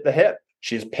wedded at the hip.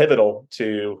 She's pivotal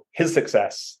to his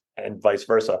success and vice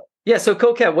versa. Yeah. So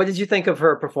Coquette, what did you think of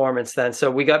her performance then?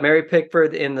 So we got Mary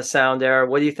Pickford in the sound era.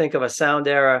 What do you think of a sound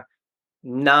era,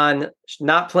 not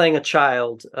playing a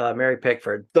child, Mary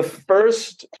Pickford? The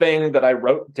first thing that I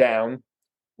wrote down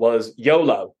was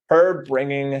YOLO, her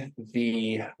bringing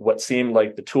what seemed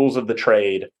like the tools of the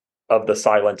trade of the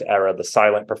silent era, the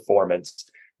silent performance,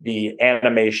 the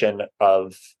animation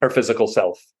of her physical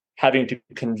self, having to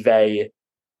convey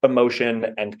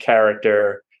emotion and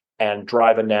character and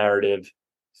drive a narrative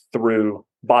through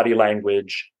body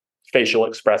language, facial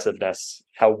expressiveness,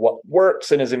 how what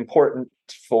works and is important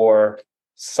for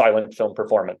silent film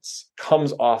performance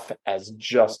comes off as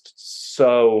just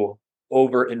so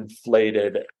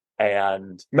overinflated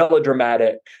and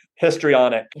melodramatic,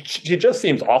 histrionic. She just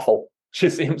seems awful. She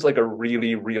seems like a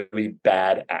really, really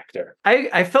bad actor.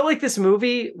 I felt like this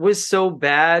movie was so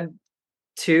bad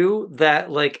too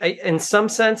that, like, in some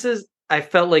senses, I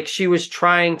felt like she was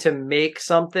trying to make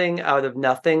something out of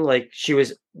nothing. Like, she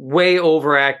was way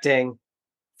overacting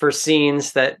for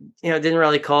scenes that didn't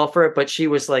really call for it, but she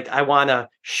was like, I want to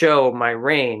show my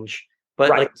range. But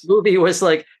like, the movie was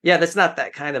like, yeah, that's not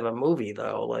that kind of a movie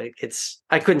though. Like,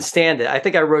 I couldn't stand it. I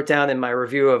think I wrote down in my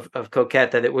review of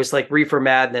Coquette that it was like Reefer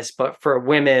Madness, but for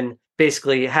women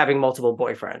basically having multiple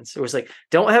boyfriends. It was like,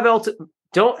 don't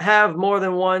have more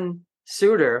than one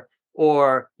suitor,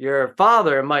 or your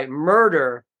father might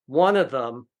murder one of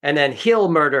them and then he'll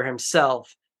murder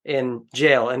himself in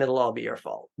jail and it'll all be your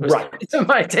fault. It's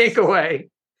my takeaway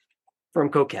from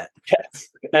Coquette. Yes.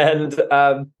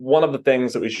 And one of the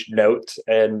things that we should note,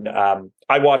 and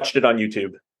I watched it on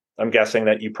YouTube. I'm guessing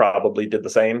that you probably did the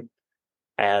same.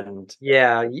 And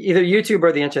yeah, either YouTube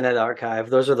or the Internet Archive.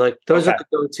 Those are the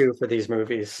go-to for these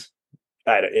movies.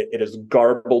 It is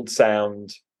garbled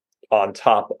sound on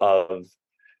top of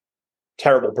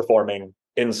terrible performing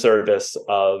in service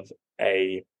of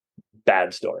a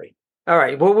bad story. All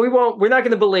right. Well, we're not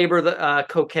going to belabor the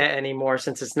Coquette anymore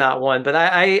since it's not one. But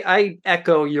I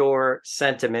echo your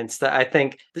sentiments that I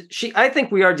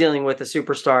think we are dealing with a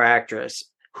superstar actress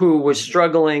who was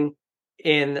struggling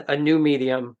in a new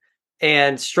medium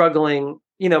and struggling,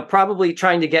 probably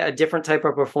trying to get a different type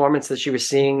of performance that she was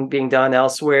seeing being done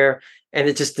elsewhere. And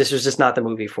this was just not the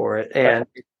movie for it. And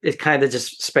it kind of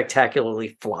just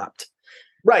spectacularly flopped.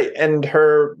 Right. And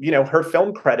her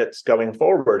film credits going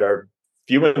forward are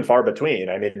few and far between.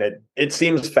 I mean, it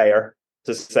seems fair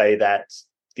to say that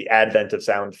the advent of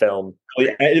sound film,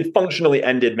 it functionally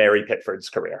ended Mary Pickford's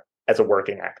career as a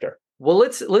working actor. Well,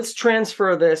 let's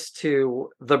transfer this to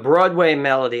the Broadway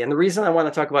Melody. And the reason I want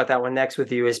to talk about that one next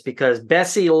with you is because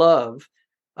Bessie Love,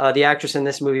 the actress in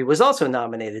this movie, was also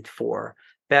nominated for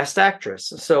Best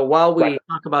Actress. So while we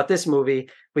talk about this movie,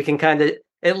 we can kind of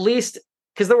at least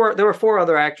because there were four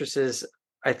other actresses,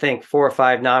 I think 4 or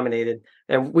 5 nominated,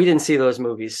 and we didn't see those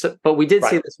movies, but we did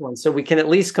see this one, so we can at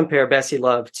least compare Bessie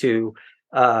Love to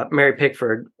Mary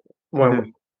Pickford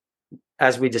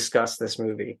as we discuss this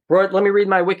movie. Let me read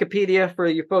my Wikipedia for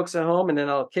you folks at home, and then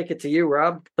I'll kick it to you,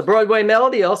 Rob. The Broadway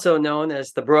Melody, also known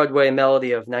as the Broadway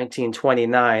Melody of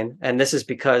 1929, and this is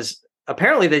because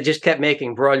apparently they just kept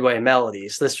making Broadway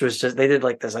melodies. They did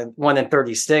like this one in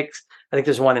 36. I think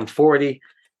there's one in 40.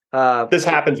 This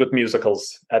happens with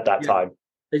musicals at that time.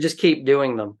 They just keep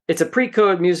doing them. It's a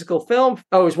pre-code musical film.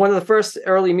 Oh, it was one of the first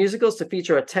early musicals to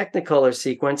feature a Technicolor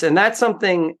sequence, and that's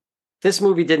something this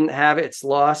movie didn't have. It's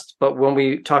lost, but when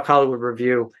we talk Hollywood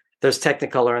Review, there's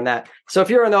Technicolor in that. So if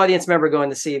you're an audience member going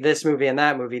to see this movie and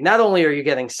that movie, not only are you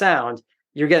getting sound,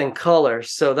 you're getting color.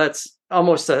 So that's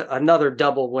almost another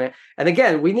double win. And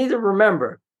again, we need to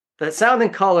remember that sound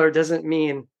and color doesn't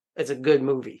mean it's a good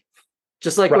movie.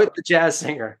 Just like with The Jazz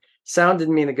Singer, sound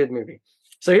didn't mean a good movie.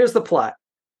 So here's the plot.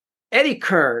 Eddie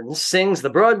Kearns sings the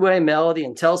Broadway melody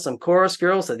and tells some chorus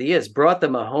girls that he has brought the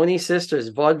Mahoney Sisters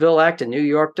vaudeville act to New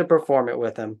York to perform it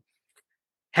with him.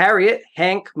 Harriet,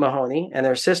 Hank Mahoney, and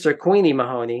their sister Queenie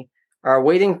Mahoney are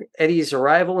awaiting Eddie's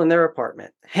arrival in their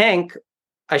apartment. Hank,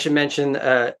 I should mention,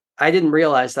 I didn't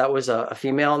realize that was a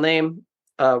female name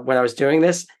when I was doing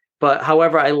this, but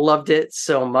however, I loved it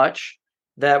so much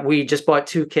that we just bought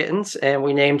 2 kittens, and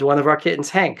we named one of our kittens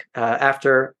Hank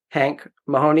after Hank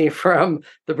Mahoney from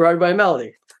the Broadway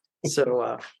Melody.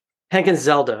 So Hank and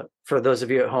Zelda, for those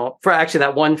of you at home, for actually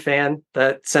that one fan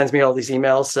that sends me all these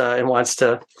emails and wants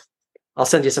to, I'll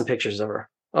send you some pictures of her,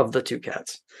 of the 2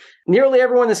 cats. Nearly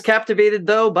everyone is captivated,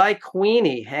 though, by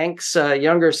Queenie, Hank's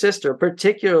younger sister,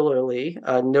 particularly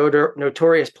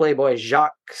notorious playboy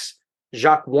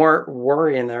Jacques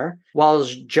Warriner. While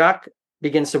Jacques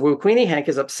begins to woo Queenie, Hank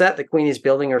is upset that Queenie's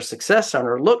building her success on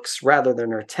her looks rather than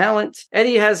her talent.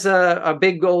 Eddie has a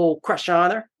big old crush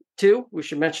on her, too. We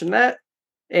should mention that.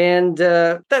 And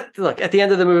look, at the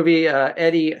end of the movie,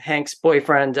 Eddie, Hank's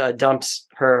boyfriend, dumps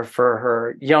her for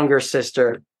her younger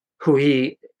sister, who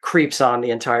he creeps on the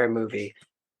entire movie.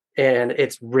 And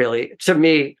it's really, to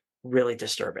me, really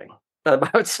disturbing.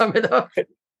 About sum it up.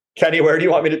 Kenny, where do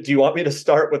you want me to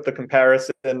start with the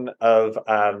comparison of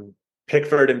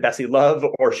Pickford and Bessie Love,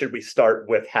 or should we start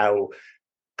with how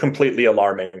completely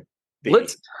alarming?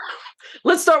 Let's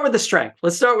start with the strength.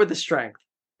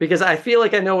 Because I feel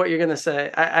like I know what you're going to say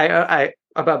I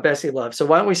about Bessie Love. So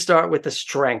why don't we start with the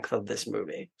strength of this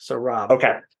movie? So Rob.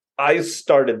 Okay. I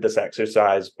started this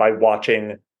exercise by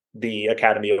watching the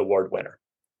Academy Award winner.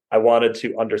 I wanted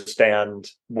to understand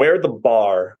where the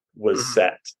bar was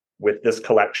set with this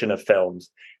collection of films,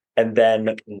 and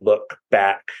then look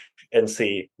back and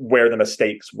see where the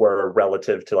mistakes were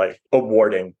relative to like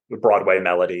awarding the Broadway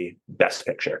Melody Best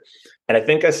Picture. And I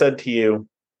think I said to you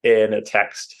in a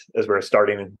text as we're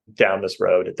starting down this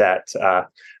road that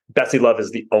Bessie Love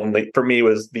was the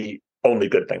only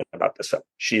good thing about this film.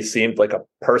 She seemed like a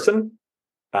person.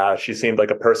 She seemed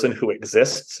like a person who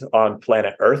exists on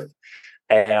planet Earth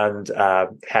and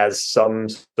has some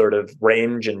sort of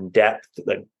range and depth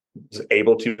that is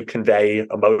able to convey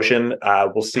emotion.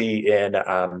 We'll see in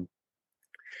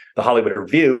the Hollywood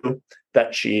Review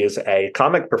that she is a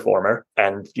comic performer,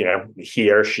 and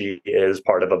here she is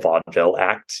part of a vaudeville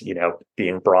act,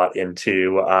 being brought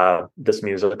into this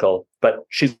musical. But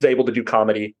she's able to do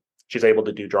comedy, she's able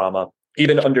to do drama,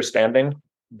 even understanding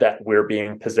that we're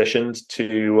being positioned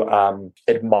to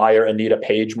admire Anita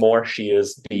Page more.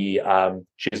 She's the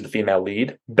female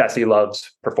lead. Bessie Love's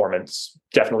performance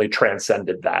definitely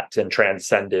transcended that and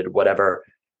transcended whatever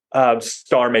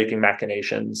star-making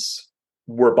machinations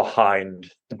were behind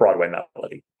the Broadway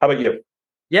Melody. How about you?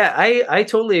 Yeah, I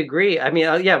totally agree. I mean,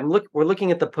 we're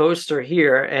looking at the poster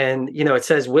here, and it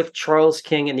says with Charles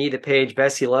King, Anita Page,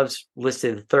 Bessie Love's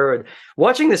listed third.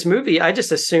 Watching this movie, I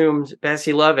just assumed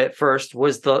Bessie Love at first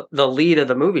was the lead of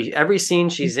the movie. Every scene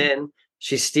she's in,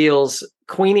 she steals.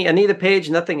 Queenie, Anita Page,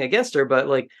 nothing against her, but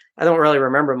I don't really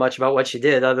remember much about what she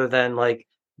did other than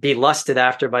be lusted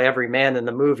after by every man in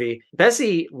the movie.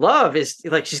 Bessie Love is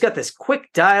she's got this quick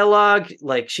dialogue,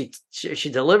 she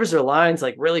delivers her lines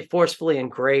really forcefully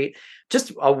and great,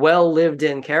 just a well lived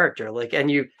in character.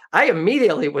 I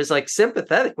immediately was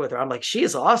sympathetic with her. I'm like, she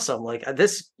is awesome.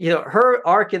 This, her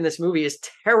arc in this movie is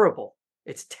terrible.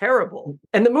 It's terrible.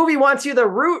 And the movie wants you to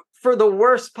root for the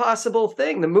worst possible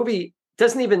thing. The movie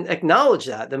doesn't even acknowledge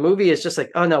that. The movie is just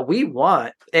oh no, we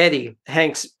want Eddie,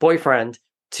 Hank's boyfriend,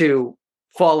 to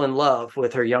fall in love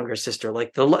with her younger sister.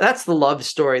 That's the love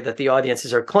story that the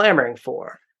audiences are clamoring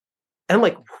for. And I'm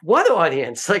like, what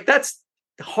audience? That's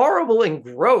horrible and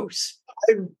gross.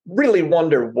 I really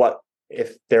wonder what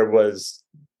if there was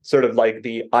sort of like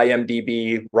the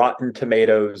IMDb Rotten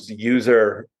Tomatoes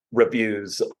user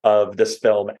reviews of this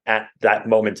film at that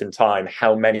moment in time,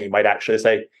 how many might actually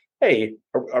say, hey,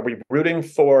 are we rooting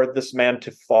for this man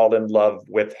to fall in love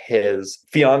with his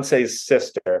fiance's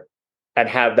sister and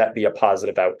have that be a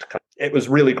positive outcome? It was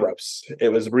really gross. It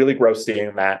was really gross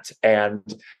seeing that. And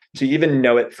to even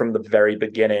know it from the very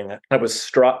beginning, I was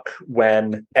struck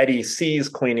when Eddie sees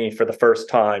Queenie for the first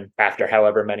time after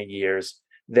however many years.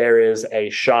 There is a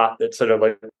shot that's sort of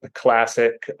like a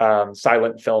classic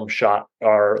silent film shot,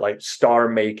 or like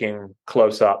star-making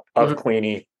close-up of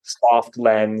Queenie, soft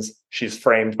lens. She's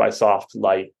framed by soft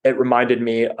light. It reminded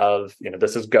me of,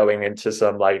 this is going into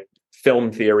some like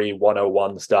film theory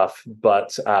 101 stuff,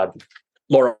 but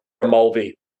Laura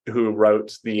Mulvey, who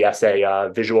wrote the essay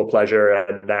Visual Pleasure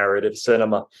and Narrative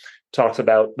Cinema, talks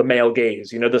about the male gaze,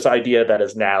 this idea that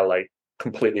is now like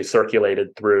completely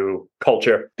circulated through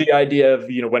culture. The idea of,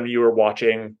 when you were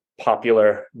watching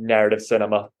popular narrative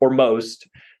cinema, or most,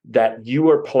 that you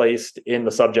were placed in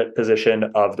the subject position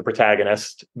of the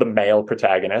protagonist, the male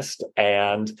protagonist,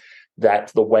 and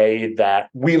that the way that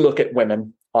we look at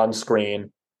women on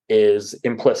screen is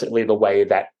implicitly the way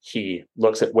that he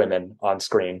looks at women on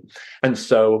screen. And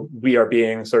so we are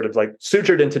being sort of like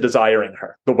sutured into desiring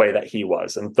her the way that he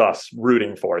was, and thus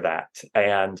rooting for that.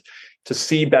 And to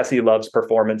see Bessie Love's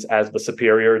performance as the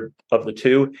superior of the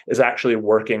two is actually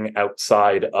working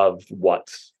outside of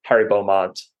what Harry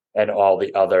Beaumont and all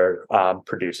the other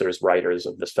producers, writers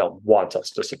of this film want us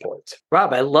to support.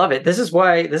 Rob, I love it. This is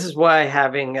why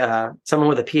having someone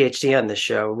with a PhD on this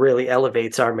show really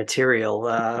elevates our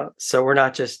material. So we're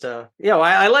not just,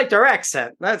 I liked our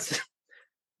accent. This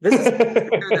is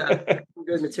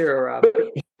good material, Rob.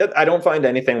 I don't find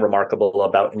anything remarkable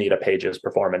about Anita Page's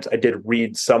performance. I did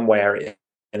read somewhere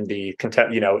in the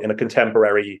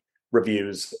contemporary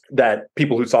reviews that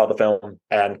people who saw the film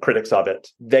and critics of it,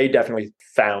 they definitely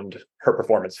found her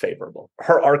performance favorable.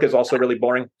 Her arc is also really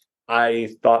boring. I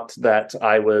thought that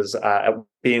I was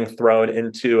being thrown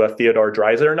into a Theodore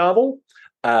Dreiser novel,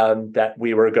 that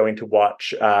we were going to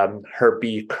watch her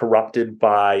be corrupted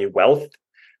by wealth,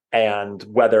 and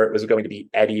whether it was going to be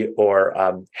Eddie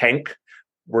or Hank,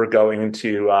 we're going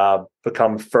to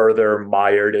become further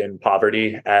mired in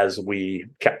poverty as we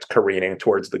kept careening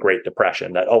towards the Great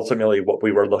Depression. That ultimately what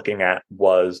we were looking at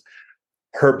was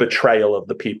her betrayal of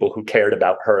the people who cared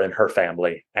about her and her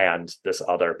family, and this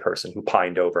other person who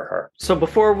pined over her. So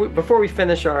before we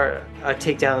finish our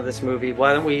takedown of this movie,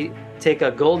 why don't we take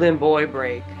a Golden Boy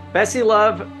break? Bessie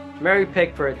Love, Mary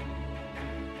Pickford.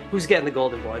 Who's getting the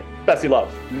Golden Boy? Bessie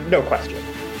Love, no question.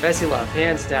 Bessie Love,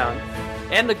 hands down.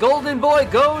 And the Golden Boy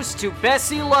goes to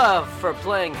Bessie Love for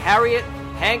playing Harriet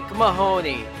Hank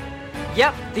Mahoney.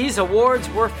 Yep, these awards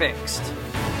were fixed.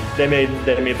 They made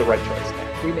the right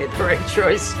choice. We made the right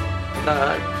choice.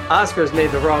 Oscars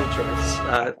made the wrong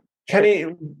choice.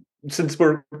 Kenny,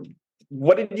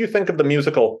 what did you think of the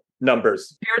musical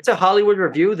numbers? Compared to Hollywood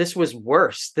Review, this was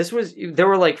worse. There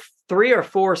were like 3 or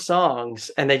 4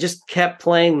 songs, and they just kept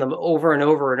playing them over and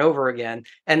over and over again,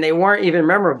 and they weren't even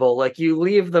memorable. Like, you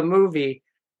leave the movie,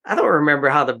 I don't remember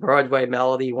how the Broadway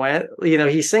melody went.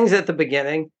 He sings at the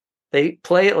beginning. They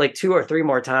play it like 2 or 3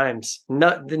 more times.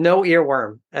 No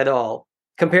earworm at all.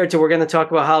 Compared to, we're going to talk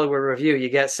about Hollywood Review, you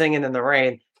get Singing in the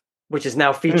Rain, which is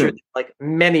now featured in like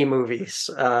many movies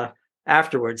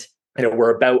afterwards.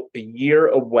 We're about a year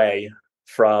away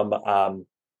from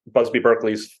Busby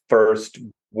Berkeley's first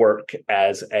work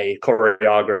as a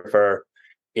choreographer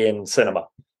in cinema.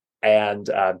 And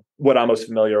what I'm most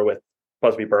familiar with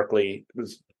Busby Berkeley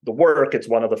was the work. It's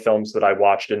one of the films that I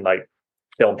watched in like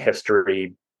film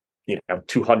history,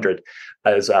 200,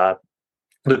 as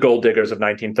The Gold Diggers of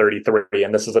 1933.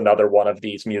 And this is another one of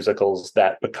these musicals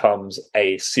that becomes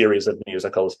a series of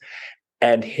musicals.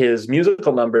 And his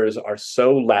musical numbers are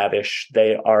so lavish.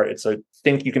 I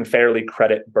think you can fairly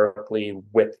credit Berkeley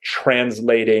with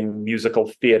translating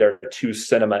musical theater to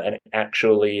cinema and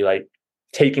actually like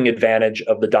taking advantage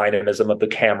of the dynamism of the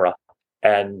camera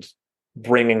and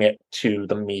bringing it to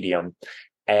the medium.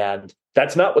 And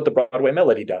that's not what the Broadway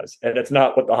melody does. And it's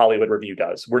not what the Hollywood Review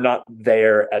does. We're not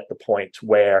there at the point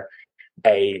where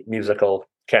a musical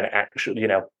can actually,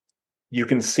 you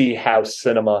can see how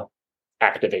cinema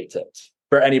activates it.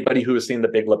 For anybody who has seen The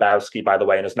Big Lebowski, by the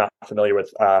way, and is not familiar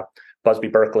with Busby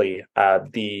Berkeley,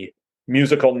 the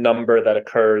musical number that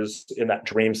occurs in that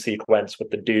dream sequence with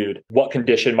the dude, "What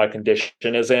Condition My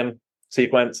Condition Is In"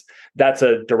 sequence, that's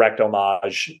a direct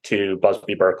homage to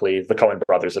Busby Berkeley. The Coen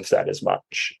brothers have said as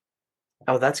much.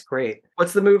 Oh, that's great.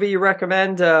 What's the movie you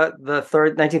recommend? The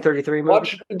third 1933 movie?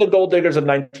 Watch The Gold Diggers of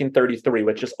 1933,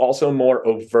 which is also more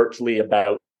overtly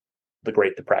about the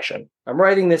Great Depression. I'm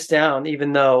writing this down,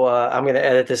 even though I'm going to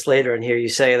edit this later and hear you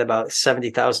say it about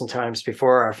 70,000 times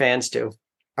before our fans do.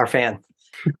 Our fan.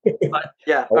 But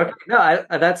yeah, okay. No,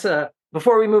 that's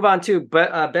before we move on to,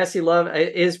 but Bessie Love,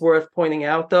 it is worth pointing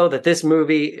out though that this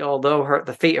movie, although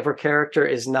the fate of her character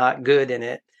is not good in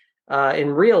it, in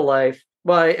real life,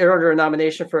 well, it earned her a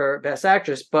nomination for Best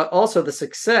Actress, but also the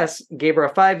success gave her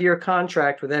a 5-year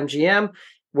contract with MGM,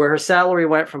 where her salary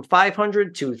went from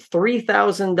 $500 to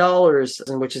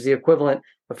 $3,000, which is the equivalent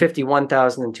of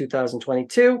 $51,000 in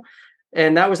 2022,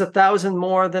 and that was $1,000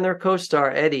 more than her co-star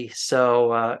Eddie.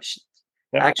 So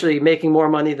actually making more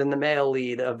money than the male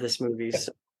lead of this movie.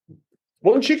 So.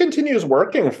 Well, and she continues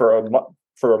working for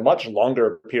a much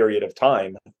longer period of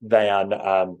time than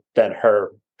her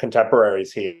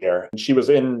contemporaries here. She was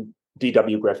in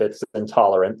D.W. Griffith's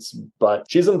Intolerance, but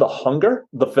she's in The Hunger,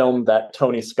 the film that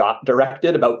Tony Scott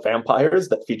directed about vampires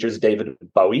that features David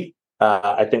Bowie.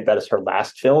 I think that is her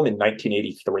last film in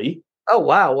 1983. Oh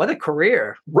wow, what a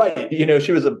career! Right,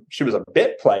 she was a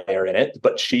bit player in it,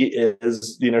 but she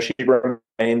is, she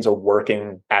remains a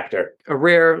working actor. A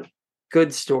rare,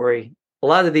 good story. A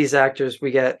lot of these actors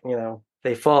we get,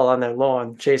 they fall on their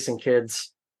lawn chasing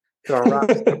kids.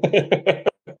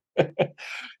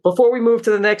 Before we move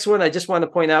to the next one, I just want to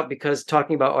point out, because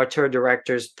talking about auteur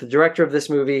directors, the director of this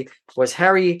movie was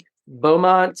Harry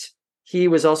Beaumont. He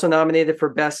was also nominated for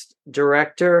Best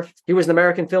Director. He was an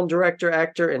American film director,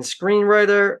 actor, and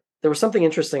screenwriter. There was something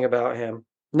interesting about him.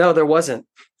 No, there wasn't.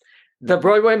 The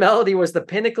Broadway Melody was the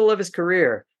pinnacle of his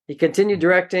career. He continued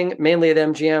directing mainly at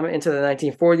MGM into the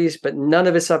 1940s, but none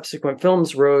of his subsequent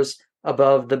films rose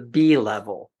above the B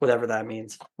level, whatever that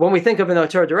means. When we think of an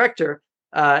auteur director,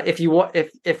 if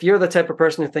you're the type of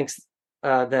person who thinks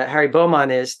that Harry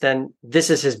Beaumont is, then this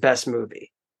is his best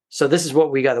movie. So this is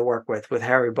what we got to work with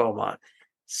Harry Beaumont.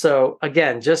 So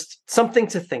again, just something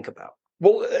to think about.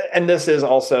 Well, and this is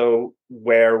also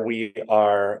where we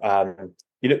are,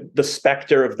 the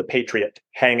specter of the Patriot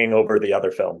hanging over the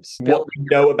other films. What we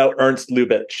know about Ernst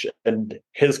Lubitsch and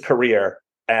his career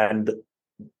and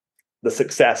the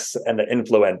success and the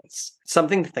influence.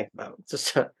 Something to think about.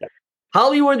 Just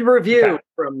Hollywood Review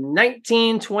from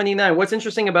 1929. What's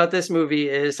interesting about this movie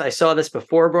is I saw this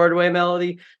before Broadway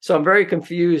Melody, so I'm very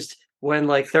confused when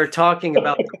they're talking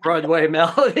about the Broadway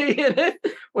Melody in it.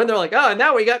 When they're like, "Oh,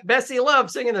 now we got Bessie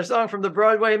Love singing their song from the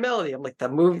Broadway Melody." I'm like,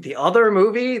 the other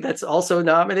movie that's also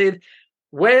nominated.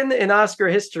 When in Oscar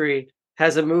history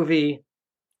has a movie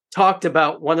talked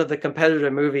about one of the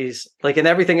competitor movies, like in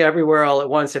Everything Everywhere All at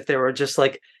Once, if they were just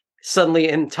suddenly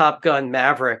in Top Gun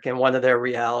Maverick in one of their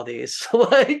realities?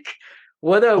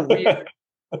 What a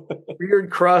weird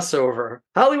crossover.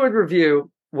 Hollywood Review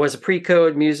was a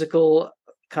pre-code musical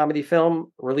comedy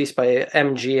film released by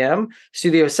MGM,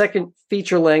 studio's second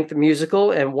feature-length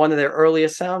musical and one of their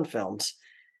earliest sound films.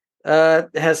 It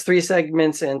has 3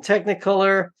 segments in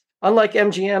Technicolor. Unlike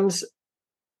MGM's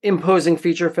imposing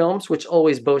feature films, which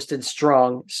always boasted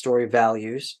strong story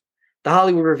values, the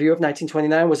Hollywood Review of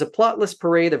 1929 was a plotless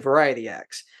parade of variety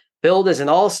acts. Billed as an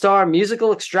all-star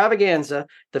musical extravaganza,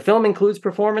 the film includes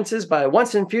performances by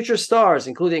once and future stars,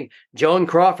 including Joan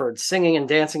Crawford singing and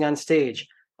dancing on stage.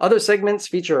 Other segments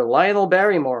feature Lionel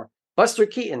Barrymore, Buster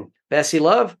Keaton, Bessie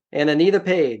Love, and Anita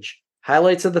Page.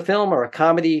 Highlights of the film are a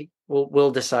comedy,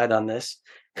 we'll decide on this,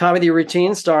 comedy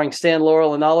routine starring Stan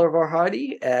Laurel and Oliver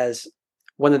Hardy as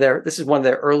this is one of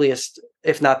their earliest,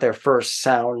 if not their first,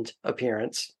 sound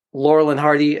appearance. Laurel and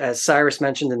Hardy, as Cyrus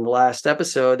mentioned in the last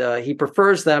episode, he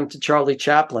prefers them to Charlie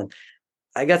Chaplin.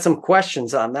 I got some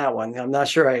questions on that one. I'm not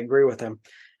sure I agree with him.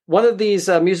 One of these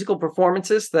musical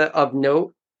performances that of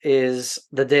note is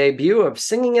the debut of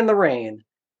Singing in the Rain,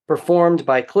 performed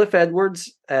by Cliff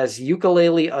Edwards as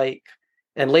Ukulele Ike,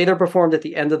 and later performed at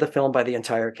the end of the film by the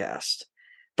entire cast.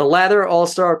 The latter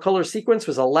all-star color sequence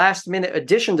was a last-minute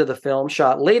addition to the film,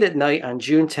 shot late at night on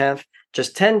June 10th,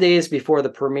 just 10 days before the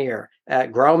premiere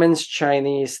at Grauman's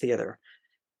Chinese Theater.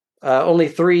 Only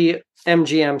 3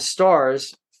 MGM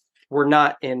stars were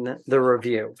not in the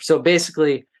review. So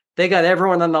basically, they got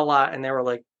everyone on the lot, and they were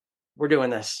like, we're doing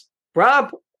this.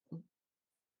 Rob,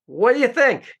 what do you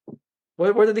think?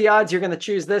 What are the odds you're going to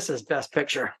choose this as Best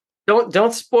Picture?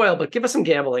 Don't spoil, but give us some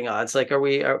gambling odds. Are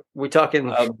we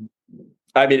talking...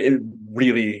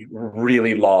 really,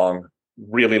 really long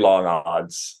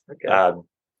odds. Okay.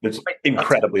 There's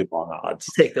incredibly long odds.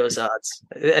 Take those odds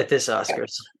at this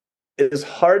Oscars. It is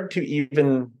hard to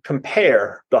even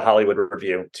compare the Hollywood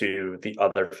Review to the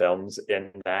other films in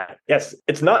that, yes,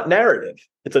 it's not narrative.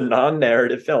 It's a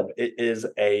non-narrative film. It is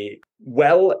a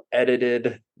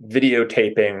well-edited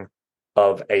videotaping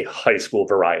of a high school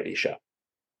variety show.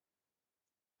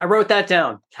 I wrote that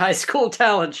down. High school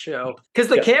talent show. Because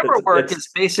the camera work is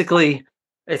basically,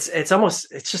 it's almost,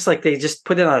 it's just like they just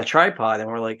put it on a tripod and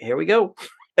we're like, here we go.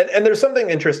 And there's something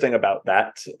interesting about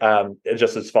that,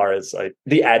 just as far as like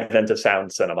the advent of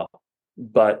sound cinema.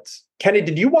 But Kenny,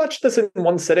 did you watch this in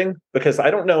one sitting? Because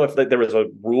I don't know if there was a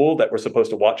rule that we're supposed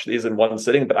to watch these in one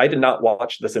sitting, but I did not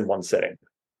watch this in one sitting.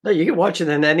 No, you can watch it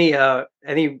in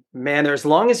any manner as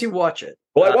long as you watch it.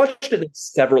 Well, I watched it in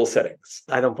several sittings.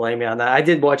 I don't blame you on that. I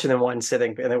did watch it in one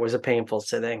sitting, and it was a painful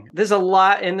sitting. There's a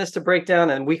lot in this to break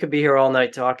down, and we could be here all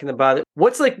night talking about it.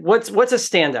 What's a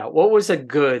standout? What was a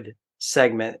good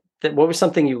segment? What was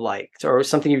something you liked, or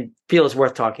something you feel is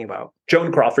worth talking about?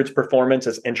 Joan Crawford's performance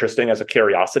is interesting as a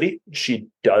curiosity. She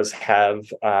does have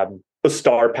a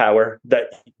star power that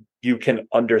you can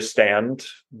understand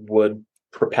would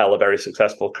propel a very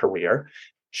successful career.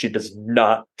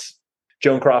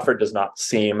 Joan Crawford does not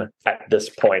seem at this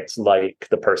point like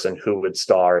the person who would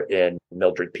star in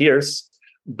Mildred Pierce,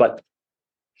 but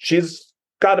she's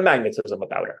got a magnetism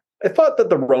about her. I thought that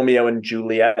the Romeo and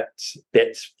Juliet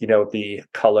bit, the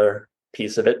color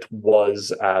piece of it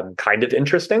was kind of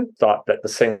interesting. Thought that the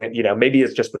singing, maybe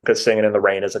it's just because Singing in the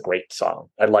Rain is a great song.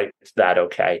 I liked that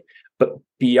okay. But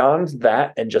beyond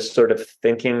that, and just sort of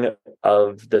thinking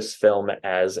of this film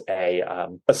as a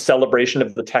celebration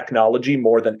of the technology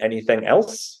more than anything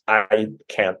else, I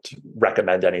can't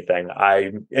recommend anything.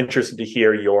 I'm interested to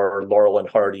hear your Laurel and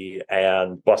Hardy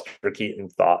and Buster Keaton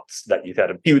thoughts that you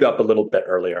had queued up a little bit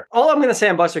earlier. All I'm going to say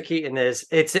on Buster Keaton is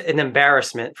it's an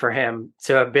embarrassment for him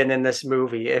to have been in this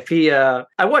movie.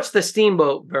 I watched the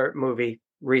Steamboat movie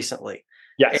recently.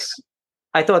 Yes.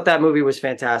 I thought that movie was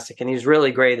fantastic, and he's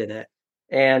really great in it.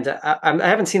 And I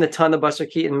haven't seen a ton of Buster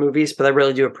Keaton movies, but I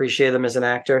really do appreciate him as an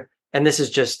actor. And this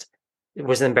is it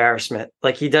was an embarrassment.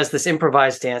 Like, he does this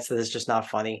improvised dance that is just not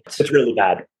funny. It's really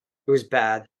bad. It was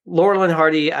bad. Laurel and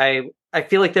Hardy, I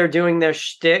feel like they're doing their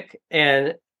shtick,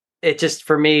 and it just,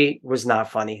 for me, was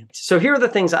not funny. So here are the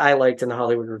things I liked in the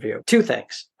Hollywood Review. 2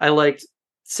 things. I liked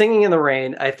Singing in the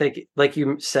Rain. I think, like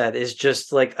you said, is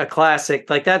just like a classic.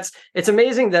 Like, it's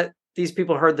amazing that these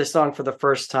people heard this song for the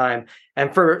first time.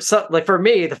 And for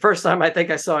me, the first time I think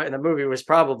I saw it in a movie was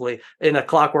probably in A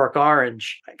Clockwork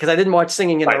Orange, because I didn't watch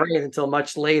Singing in the Rain until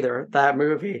much later, that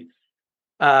movie.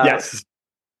 Yes.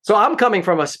 So I'm coming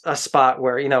from a spot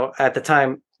where, at the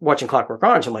time watching Clockwork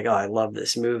Orange, I'm like, oh, I love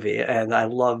this movie. And I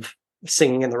love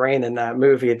Singing in the Rain in that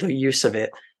movie, the use of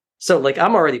it. So like,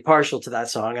 I'm already partial to that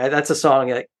song. That's a song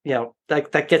that,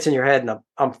 that gets in your head, and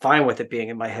I'm fine with it being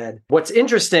in my head. What's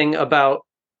interesting about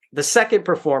the second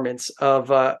performance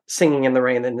of Singing in the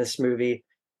Rain in this movie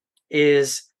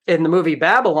is in the movie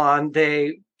Babylon,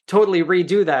 they totally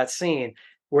redo that scene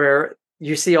where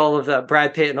you see all of the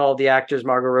Brad Pitt and all of the actors,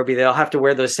 Margot Robbie, they all have to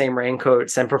wear those same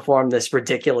raincoats and perform this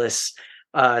ridiculous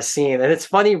scene. And it's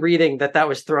funny reading that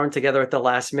was thrown together at the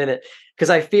last minute, because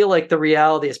I feel like the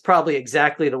reality is probably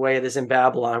exactly the way it is in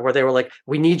Babylon, where they were like,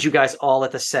 we need you guys all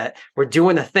at the set. We're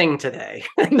doing a thing today.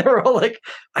 And they're all like,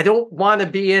 I don't want to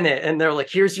be in it. And they're like,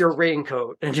 here's your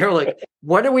raincoat. And you're like,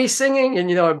 what are we singing? And,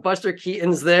 and Buster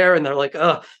Keaton's there. And they're like,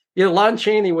 oh, Lon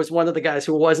Chaney was one of the guys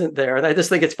who wasn't there. And I just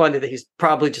think it's funny that he's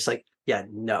probably just like, yeah,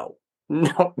 no,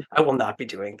 I will not be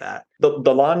doing that. The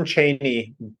Lon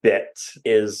Chaney bit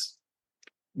is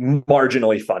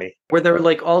marginally funny, where they're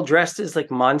like all dressed as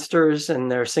like monsters, and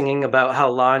they're singing about how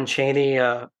Lon Chaney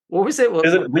what was it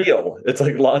isn't real. It's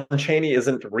like Lon Chaney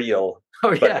isn't real.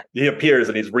 Oh yeah, he appears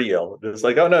and he's real. It's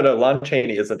like, oh no, Lon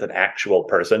Chaney isn't an actual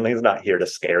person. He's not here to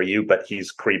scare you, but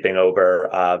he's creeping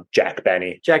over Jack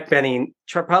Benny,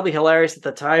 probably hilarious at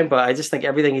the time, but I just think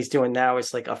everything he's doing now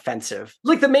is like offensive.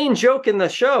 Like, the main joke in the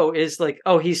show is like,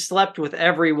 oh, he slept with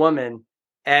every woman.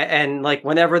 And like,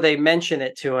 whenever they mention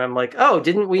it to him, like, oh,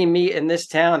 didn't we meet in this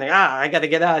town? Like, I got to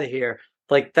get out of here.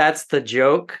 Like, that's the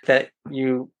joke, that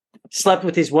you slept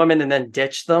with these women and then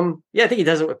ditched them. Yeah, I think he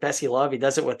does it with Bessie Love. He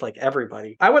does it with like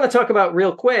everybody. I want to talk about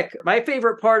real quick my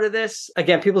favorite part of this.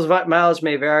 Again, people's mileage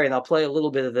may vary, and I'll play a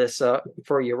little bit of this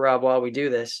for you, Rob, while we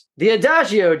do this. The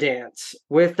Adagio dance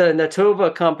with the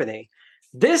Natova Company.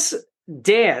 This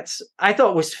dance I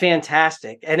thought was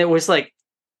fantastic, and it was like,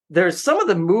 there's some of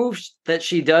the moves that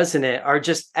she does in it are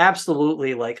just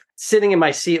absolutely like sitting in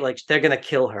my seat, like they're going to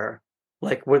kill her,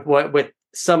 like with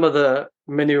some of the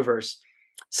maneuvers.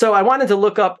 So I wanted to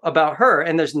look up about her,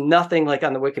 and there's nothing like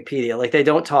on the Wikipedia. Like, they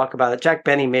don't talk about it. Jack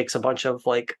Benny makes a bunch of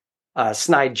like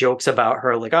snide jokes about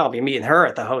her. Like, oh, I'll be meeting her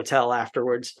at the hotel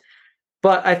afterwards.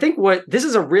 But I think this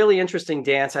is a really interesting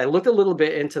dance. I looked a little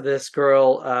bit into this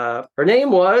girl. Her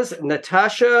name was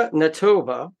Natasha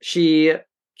Natova. She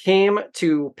came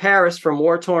to Paris from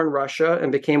war-torn Russia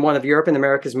and became one of Europe and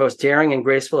America's most daring and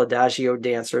graceful adagio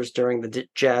dancers during the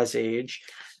Jazz Age.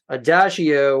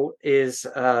 Adagio is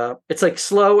it's like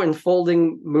slow and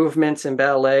folding movements in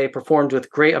ballet performed with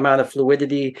great amount of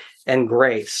fluidity and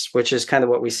grace, which is kind of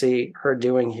what we see her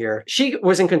doing here. She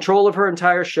was in control of her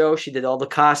entire show. She did all the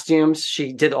costumes.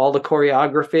 She did all the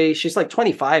choreography. She's like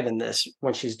 25 in this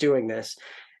when she's doing this.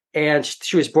 And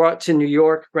she was brought to New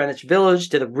York, Greenwich Village,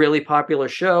 did a really popular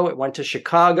show. It went to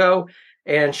Chicago,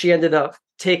 and she ended up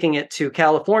taking it to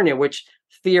California, which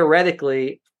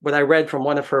theoretically, what I read from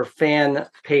one of her fan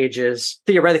pages,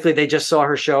 theoretically, they just saw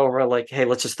her show and were like, hey,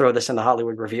 let's just throw this in the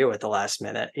Hollywood Review at the last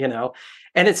minute, you know?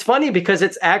 And it's funny because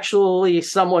it's actually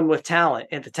someone with talent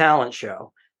at the talent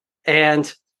show.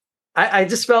 And I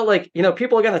just felt like, you know,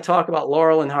 people are going to talk about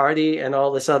Laurel and Hardy and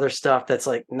all this other stuff that's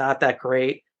like not that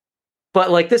great. But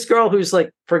like this girl who's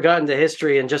like forgotten to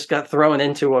history and just got thrown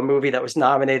into a movie that was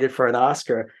nominated for an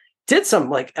Oscar did some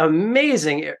like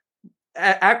amazing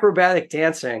acrobatic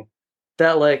dancing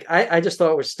that like I just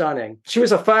thought was stunning. She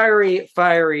was a fiery,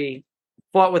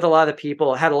 fought with a lot of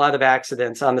people, had a lot of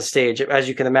accidents on the stage, as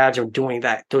you can imagine, doing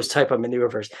those type of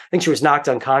maneuvers. I think she was knocked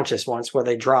unconscious once where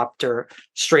they dropped her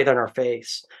straight on her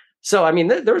face. So, I mean,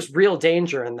 there's real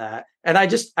danger in that. And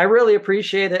I really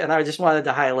appreciate it. And I just wanted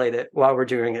to highlight it while we're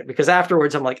doing it, because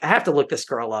afterwards I'm like, I have to look this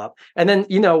girl up. And then,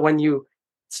 you know, when you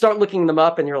start looking them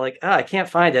up and you're like, I can't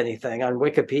find anything on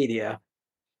Wikipedia,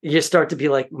 you start to be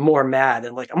like more mad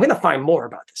and like, I'm going to find more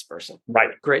about this person. Right.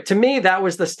 Great. To me, that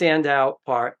was the standout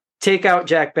part. Take out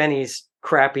Jack Benny's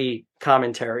crappy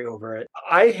commentary over it.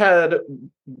 I had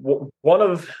one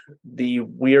of the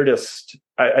weirdest,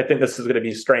 I think this is going to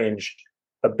be strange,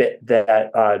 a bit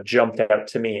that jumped out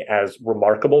to me as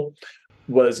remarkable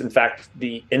was, in fact,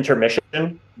 the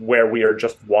intermission where we are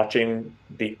just watching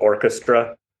the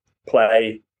orchestra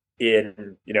play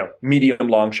in, you know, medium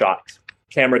long shots.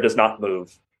 Camera does not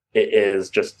move. It is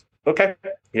just, okay,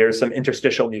 here's some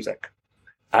interstitial music.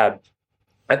 At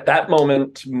that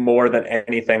moment, more than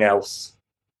anything else,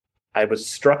 I was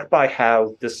struck by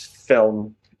how this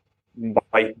film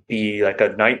might be like a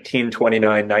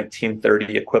 1929,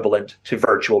 1930 equivalent to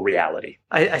virtual reality.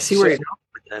 I see where you're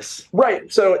going with this. Right.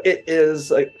 So it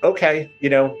is like, okay, you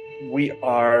know, we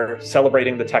are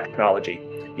celebrating the technology.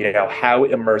 You know, how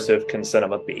immersive can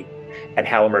cinema be? And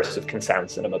how immersive can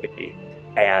sound cinema be?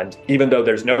 And even though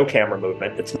there's no camera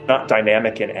movement, it's not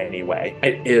dynamic in any way.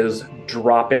 It is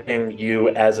dropping you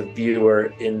as a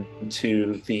viewer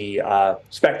into the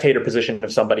spectator position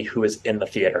of somebody who is in the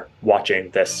theater watching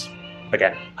this,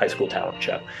 again, high school talent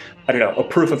show. I don't know, a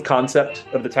proof of concept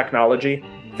of the technology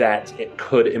that it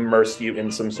could immerse you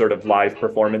in some sort of live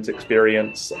performance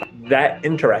experience. That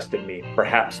interested me,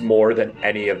 perhaps more than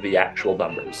any of the actual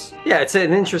numbers. Yeah, it's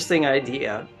an interesting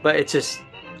idea, but it's just,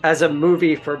 as a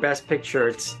movie for Best Picture,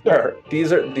 it's... Sure.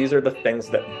 These are the things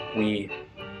that we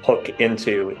hook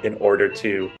into in order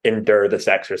to endure this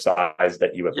exercise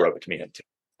that you have roped me into,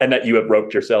 and that you have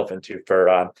roped yourself into for,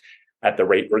 at the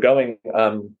rate we're going,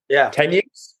 10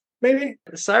 years, maybe?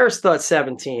 Cyrus thought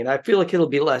 17. I feel like it'll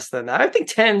be less than that. I think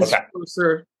 10's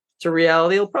closer to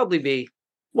reality. It'll probably be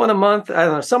one a month. I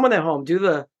don't know. Someone at home, do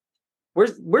the...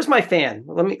 Where's my fan?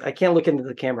 I can't look into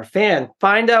the camera. Fan,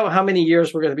 find out how many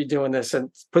years we're going to be doing this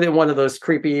and put in one of those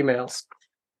creepy emails.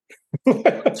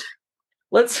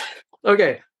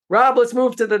 Okay, Rob, let's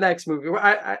move to the next movie.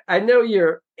 I know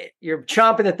you're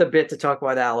chomping at the bit to talk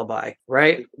about Alibi,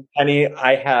 right? Penny,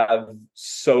 I have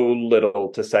so little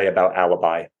to say about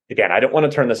Alibi. Again, I don't want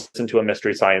to turn this into a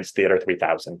Mystery Science Theater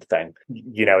 3000 thing.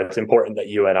 You know, it's important that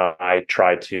you and I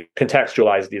try to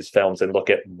contextualize these films and look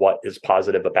at what is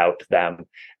positive about them.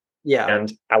 Yeah. And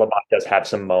Alibi does have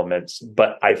some moments,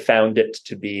 but I found it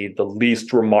to be the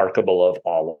least remarkable of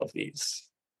all of these.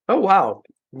 Oh, wow.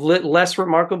 Less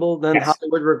remarkable than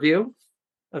Hollywood Review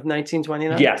of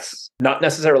 1929? Yes. Not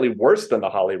necessarily worse than the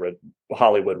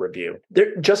Hollywood Review.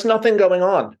 There's just nothing going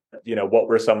on. You know, what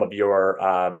were some of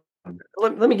your...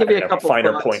 Let me give you a couple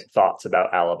finer point thoughts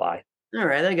about Alibi. All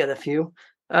right, I got a few.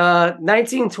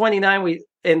 1929,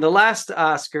 in the last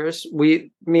Oscars,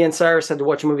 me and Cyrus had to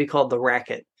watch a movie called The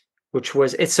Racket, which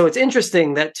was it's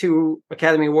interesting that 2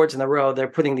 Academy Awards in a row they're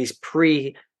putting these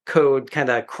pre-code kind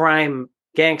of crime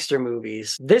gangster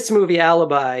movies. This movie,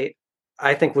 Alibi,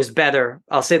 I think was better.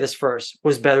 I'll say this first,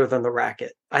 was better than The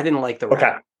Racket. I didn't like The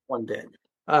Racket one bit.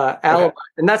 Alibi,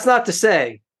 and that's not to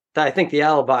say that I think the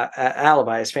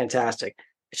Alibi is fantastic.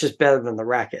 It's just better than The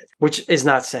Racket, which is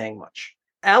not saying much.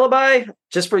 Alibi,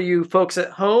 just for you folks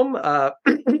at home,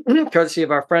 courtesy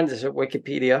of our friends at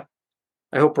Wikipedia.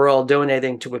 I hope we're all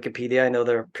donating to Wikipedia. I know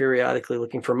they're periodically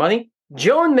looking for money.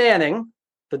 Joan Manning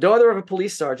the daughter of a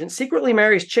police sergeant, secretly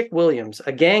marries Chick Williams,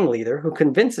 a gang leader who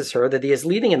convinces her that he is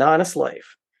leading an honest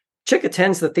life. Chick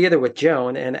attends the theater with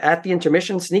Joan and at the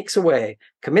intermission sneaks away,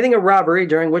 committing a robbery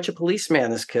during which a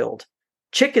policeman is killed.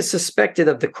 Chick is suspected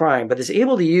of the crime, but is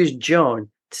able to use Joan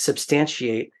to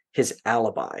substantiate his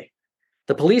alibi.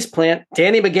 The police plant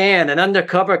Danny McGann, an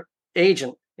undercover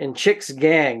agent in Chick's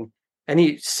gang, and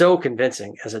he's so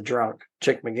convincing as a drunk,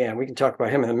 Chick McGann. We can talk about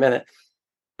him in a minute.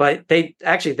 But they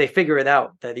figure it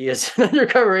out that he is an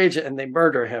undercover agent and they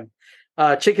murder him.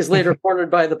 Chick is later cornered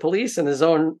by the police in his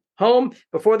own home.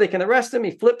 Before they can arrest him,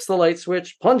 he flips the light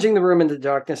switch, plunging the room into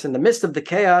darkness. In the midst of the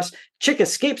chaos, Chick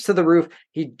escapes to the roof.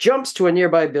 He jumps to a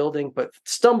nearby building, but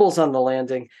stumbles on the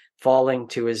landing, falling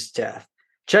to his death.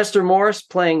 Chester Morris,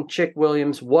 playing Chick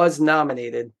Williams, was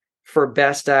nominated for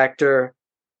Best Actor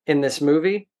in this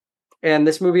movie. And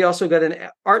this movie also got an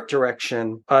art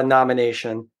direction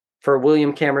nomination for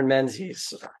William Cameron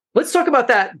Menzies. Let's talk about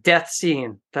that death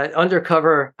scene, that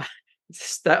undercover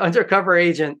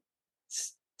agent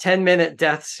 10-minute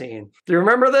death scene. Do you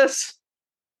remember this?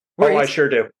 I sure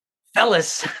do.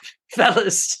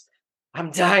 Fellas, I'm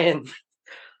dying.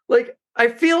 Like, I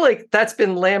feel like that's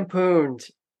been lampooned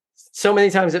so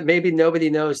many times that maybe nobody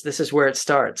knows this is where it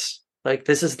starts. Like,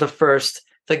 this is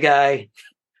the guy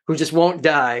who just won't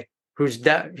die,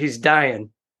 he's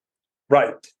dying.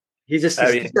 Right. He's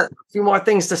got a few more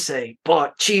things to say,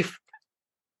 but Chief.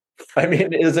 I mean,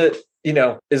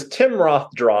 is Tim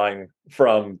Roth drawing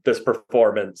from this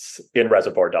performance in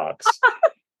Reservoir Dogs?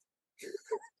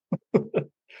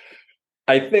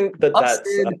 I think that's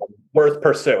worth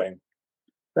pursuing.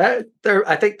 I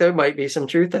think there might be some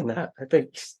truth in that. I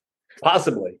think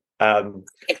possibly,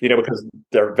 because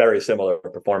they're very similar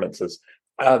performances.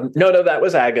 No, that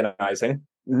was agonizing.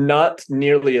 Not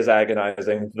nearly as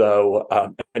agonizing, though,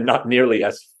 and not nearly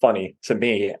as funny to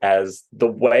me as the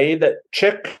way that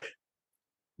Chick,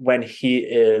 when he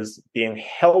is being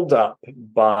held up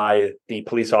by the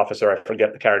police officer, I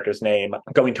forget the character's name,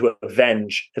 going to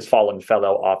avenge his fallen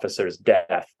fellow officer's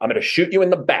death. I'm going to shoot you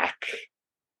in the back.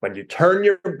 When you turn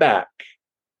your back,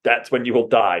 that's when you will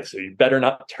die. So you better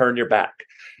not turn your back.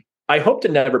 I hope to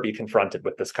never be confronted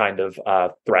with this kind of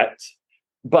threat.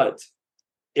 But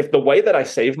if the way that I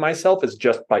save myself is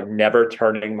just by never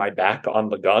turning my back on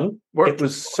the gun, it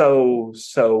was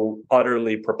so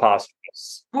utterly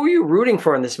preposterous. Who are you rooting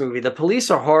for in this movie? The police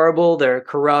are horrible. They're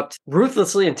corrupt,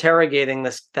 ruthlessly interrogating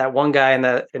that one guy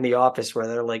in the office where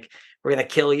they're like, "We're gonna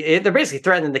kill you." They're basically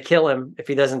threatening to kill him if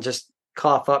he doesn't just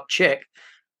cough up Chick.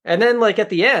 And then, like, at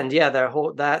the end,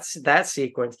 that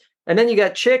sequence. And then you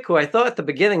got Chick, who I thought at the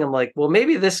beginning, I'm like, well,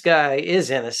 maybe this guy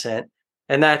is innocent,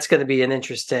 and that's going to be an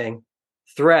interesting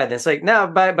thread. And it's like, now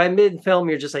by mid-film,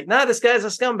 you're just like, nah, this guy's a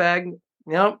scumbag.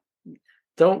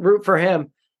 Don't root for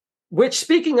him. Which,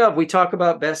 speaking of, we talk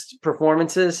about best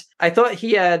performances. I thought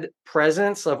he had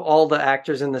presence of all the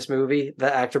actors in this movie,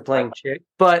 the actor playing Chick,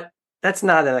 but that's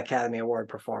not an Academy Award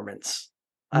performance.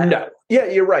 No. Yeah,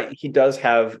 you're right. He does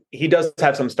have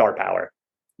some star power.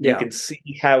 Yeah. You can see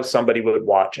how somebody would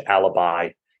watch Alibi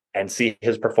and see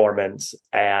his performance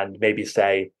and maybe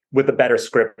say, with a better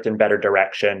script and better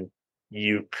direction,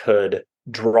 you could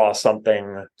draw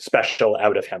something special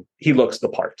out of him. He looks the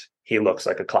part. He looks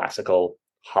like a classical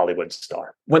Hollywood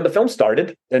star. When the film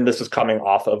started, and this is coming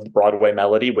off of the Broadway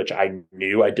Melody, which I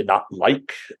knew I did not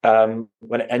like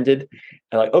when it ended,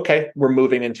 and like, okay, we're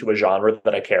moving into a genre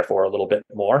that I care for a little bit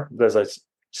more. There's a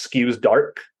skews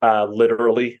dark,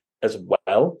 literally as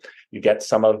well. You get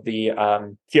some of the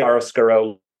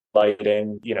chiaroscuro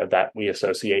lighting, that we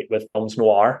associate with films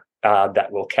noir,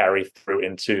 that will carry through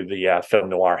into the film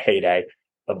noir heyday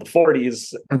of the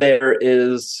 40s. There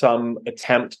is some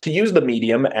attempt to use the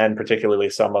medium and particularly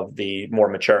some of the more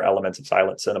mature elements of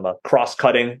silent cinema,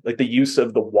 cross-cutting, like the use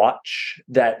of the watch,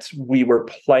 that we were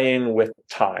playing with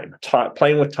time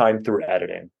through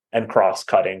editing and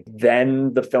cross-cutting.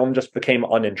 Then the film just became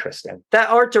uninteresting.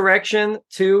 That art direction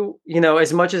too,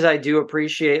 as much as I do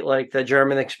appreciate like the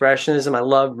German expressionism, I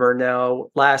love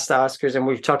Murnau, last Oscars, and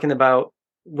we're talking about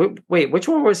which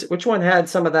one had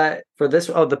some of that for this?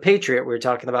 Oh, The Patriot we were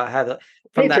talking about had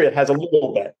Patriot has a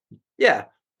little bit. Yeah.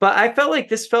 But I felt like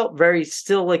this felt very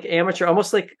still like amateur,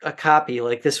 almost like a copy.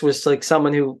 Like this was like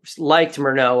someone who liked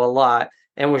Murnau a lot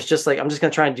and was just like, I'm just going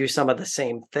to try and do some of the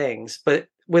same things, but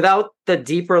without the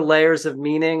deeper layers of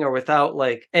meaning or without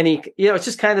like any, it's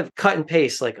just kind of cut and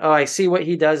paste. Like, oh, I see what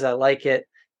he does. I like it.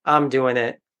 I'm doing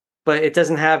it, but it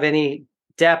doesn't have any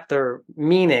depth or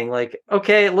meaning. Like,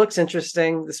 okay, it looks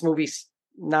interesting. This movie's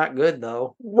not good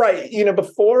though. Right.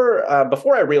 Before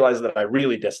I realized that I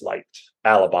really disliked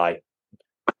Alibi,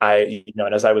 and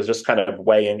as I was just kind of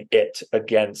weighing it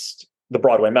against the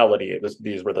Broadway Melody.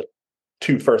 These were the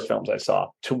two first films I saw.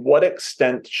 To what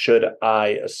extent should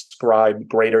I ascribe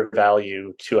greater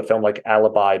value to a film like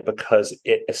Alibi because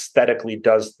it aesthetically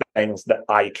does things that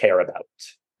I care about?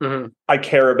 Mm-hmm. I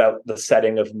care about the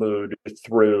setting of mood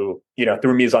through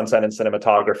mise-en-scène and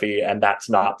cinematography, and that's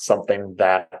not something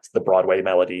that the Broadway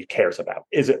Melody cares about.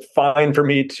 Is it fine for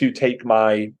me to take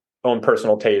my own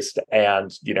personal taste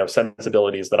and,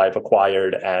 sensibilities that I've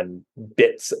acquired and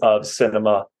bits of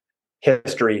cinema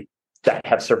history that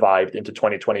have survived into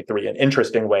 2023 in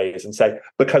interesting ways and say,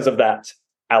 because of that,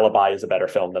 Alibi is a better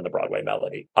film than the Broadway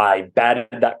Melody? I batted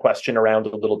that question around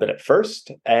a little bit at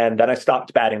first, and then I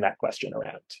stopped batting that question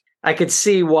around. I could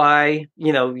see why,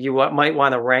 you might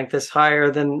want to rank this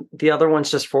higher than the other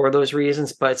ones just for those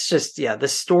reasons. But it's just, the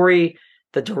story,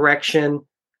 the direction.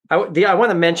 I want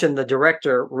to mention the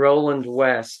director, Roland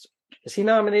West. Is he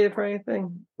nominated for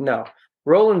anything? No.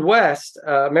 Roland West,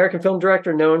 American film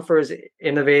director known for his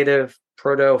innovative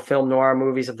proto-film noir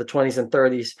movies of the 20s and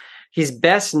 30s. He's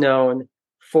best known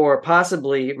for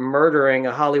possibly murdering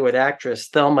a Hollywood actress,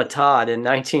 Thelma Todd, in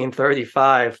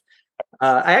 1935.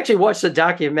 I actually watched a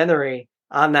documentary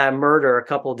on that murder a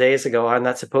couple of days ago, on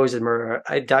that supposed murder,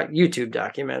 a YouTube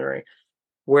documentary,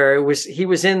 where he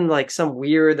was in like some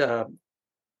weird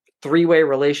three-way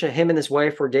relation. Him and his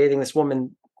wife were dating this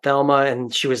woman, Thelma,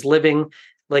 and she was living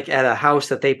like at a house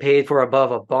that they paid for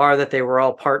above a bar that they were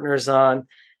all partners on.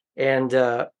 And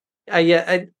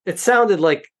it sounded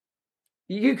like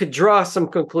you could draw some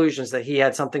conclusions that he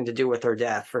had something to do with her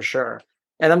death for sure.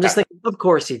 And I'm just thinking, of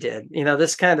course he did.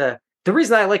 This kind of, the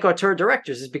reason I like auteur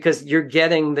directors is because you're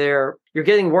getting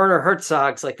Werner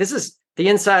Herzog's, like, this is the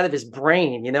inside of his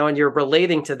brain, and you're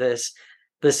relating to this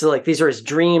is like, these are his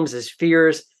dreams, his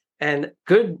fears, and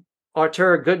good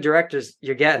auteur, good directors,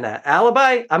 you're getting that.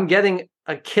 Alibi, I'm getting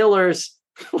a killer's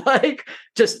like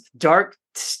just dark,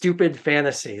 stupid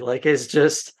fantasy. Like, it's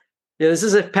just, this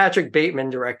is if Patrick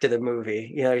Bateman directed a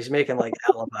movie. He's making like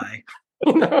Alibi.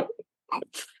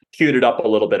 Queued it up a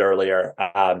little bit earlier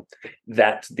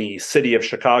that the city of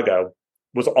Chicago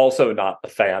was also not a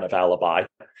fan of Alibi,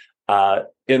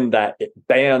 in that it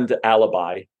banned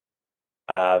Alibi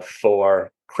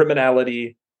for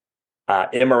criminality,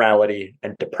 immorality,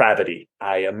 and depravity.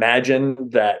 I imagine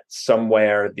that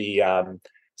somewhere the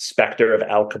specter of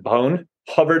Al Capone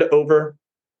hovered over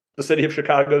the city of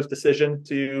Chicago's decision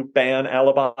to ban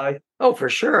Alibi. Oh, for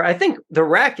sure. I think The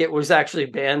Racket was actually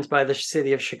banned by the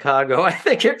city of Chicago. I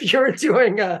think if you're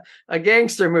doing a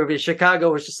gangster movie,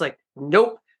 Chicago was just like,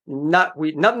 nope,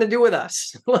 nothing to do with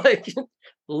us. Like,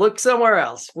 look somewhere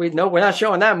else. We're not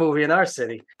showing that movie in our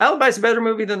city. Alibi's a better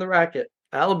movie than The Racket.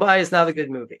 Alibi is not a good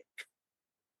movie.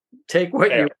 Take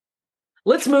what you.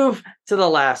 Let's move to the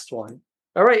last one.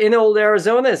 All right. In Old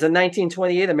Arizona is a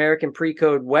 1928 American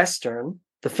pre-code Western.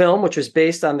 The film, which was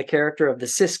based on the character of the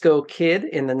Cisco Kid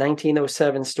in the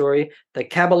 1907 story, The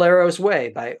Caballero's Way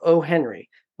by O. Henry,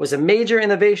 was a major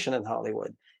innovation in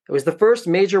Hollywood. It was the first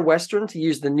major Western to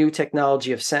use the new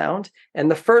technology of sound and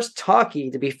the first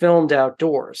talkie to be filmed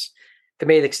outdoors. It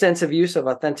made extensive use of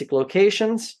authentic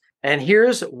locations. And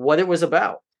here's what it was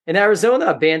about. In Arizona,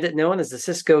 a bandit known as the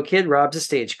Cisco Kid robs a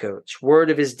stagecoach.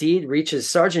 Word of his deed reaches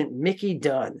Sergeant Mickey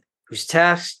Dunn, who's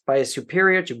tasked by his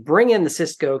superior to bring in the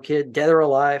Cisco Kid, dead or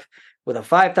alive, with a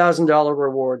 $5,000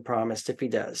 reward promised if he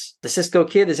does. The Cisco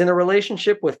Kid is in a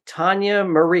relationship with Tanya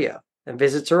Maria and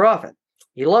visits her often.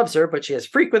 He loves her, but she has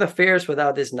frequent affairs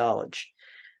without his knowledge.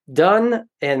 Dunn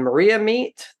and Maria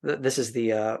meet. This is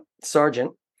the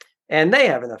sergeant, and they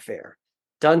have an affair.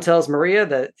 Dunn tells Maria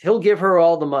that he'll give her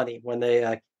all the money when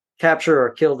they capture or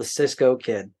kill the Cisco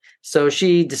Kid. So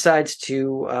she decides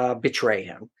to betray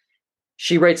him.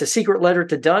 She writes a secret letter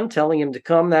to Dunn telling him to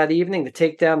come that evening to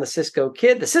take down the Cisco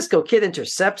Kid. The Cisco Kid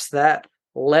intercepts that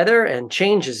letter and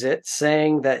changes it,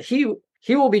 saying that he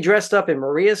will be dressed up in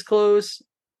Maria's clothes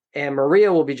and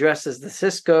Maria will be dressed as the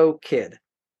Cisco Kid.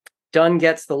 Dunn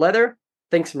gets the letter,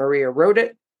 thinks Maria wrote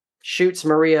it, shoots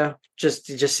Maria, just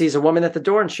sees a woman at the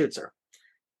door and shoots her.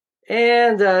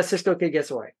 And Cisco Kid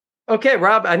gets away. Okay,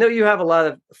 Rob, I know you have a lot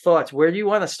of thoughts. Where do you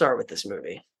want to start with this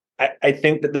movie? I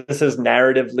think that this is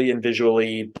narratively and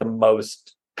visually the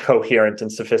most coherent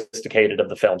and sophisticated of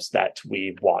the films that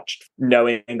we've watched.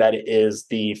 Knowing that it is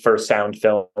the first sound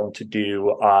film to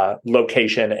do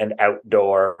location and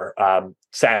outdoor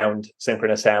sound,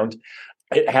 synchronous sound,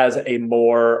 it has a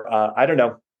more,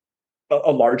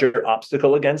 a larger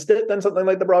obstacle against it than something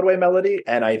like the Broadway Melody.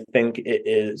 And I think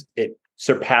it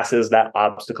surpasses that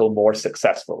obstacle more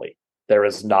successfully. There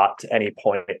is not any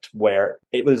point where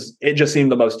it just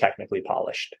seemed the most technically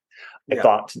polished. I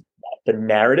thought the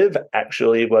narrative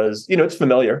actually was, it's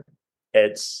familiar.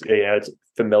 It's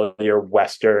familiar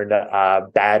Western.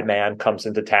 Bad man comes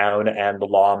into town, and the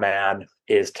lawman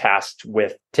is tasked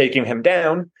with taking him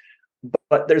down.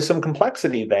 But there's some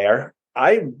complexity there.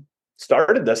 I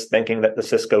started this thinking that the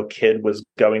Cisco Kid was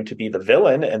going to be the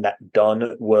villain and that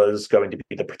Dunn was going to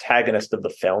be the protagonist of the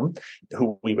film,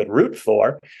 who we would root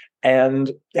for.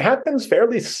 And it happens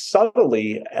fairly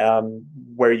subtly,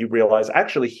 where you realize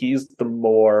actually he's the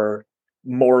more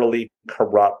morally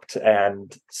corrupt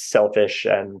and selfish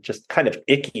and just kind of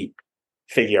icky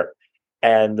figure.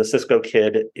 And the Cisco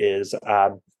Kid is,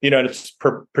 and it's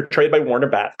portrayed by Warner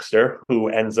Baxter, who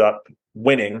ends up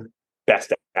winning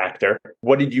Best Actor.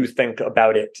 What did you think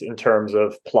about it in terms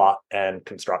of plot and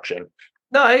construction?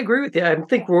 No, I agree with you. I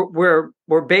think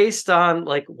we're based on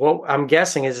like what I'm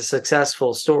guessing is a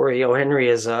successful story. O. Henry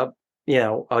is a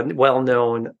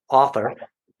well-known author,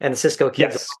 and the Cisco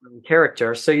Kid's a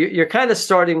character. So you're kind of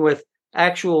starting with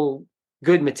actual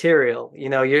good material.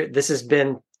 This has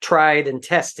been tried and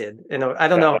tested. I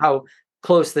don't know how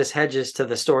close this hedges to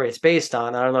the story it's based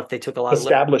on. I don't know if they took a lot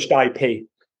established IP.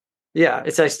 Yeah,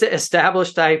 it's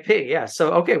established IP. Yeah,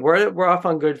 so okay, we're off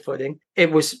on good footing.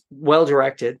 It was well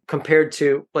directed compared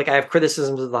to, like, I have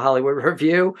criticisms of the Hollywood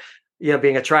Review,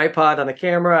 being a tripod on a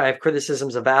camera. I have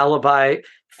criticisms of Alibi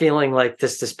feeling like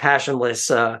this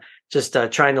passionless, just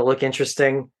trying to look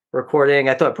interesting recording.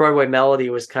 I thought Broadway Melody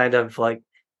was kind of like,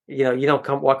 you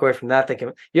don't walk away from that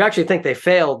thinking, you actually think they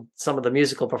failed some of the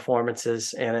musical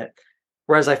performances in it.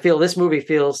 Whereas I feel this movie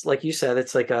feels, like you said,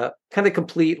 it's like a kind of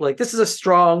complete, like this is a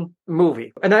strong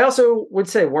movie. And I also would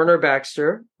say Warner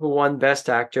Baxter, who won Best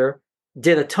Actor,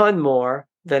 did a ton more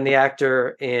than the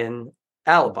actor in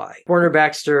Alibi. Warner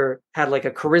Baxter had like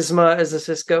a charisma as a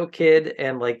Cisco Kid,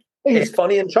 and like he's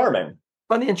funny and charming.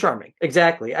 Funny and charming.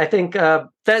 Exactly. I think that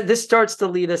this starts to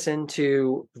lead us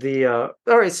into the all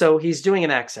right, so he's doing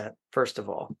an accent, first of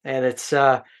all. And it's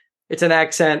an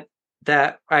accent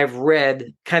that I've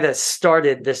read kind of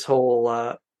started this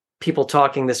whole people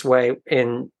talking this way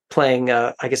in playing,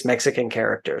 I guess, Mexican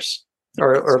characters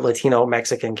or Latino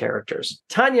Mexican characters.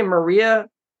 Tanya Maria,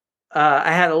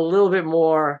 I had a little bit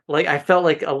more, like, I felt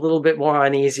like a little bit more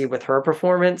uneasy with her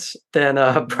performance than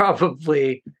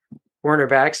probably Warner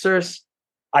Baxter's.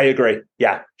 I agree.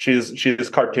 Yeah, she's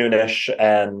cartoonish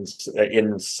and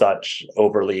in such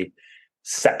overly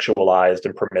sexualized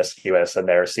and promiscuous, and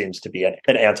there seems to be an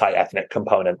anti-ethnic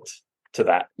component to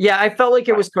that. Yeah, I felt like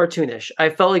it was cartoonish.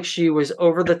 I felt like she was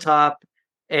over the top,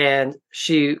 and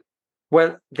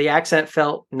when the accent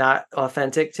felt not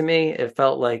authentic to me. It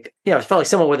felt like, it felt like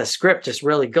someone with a script just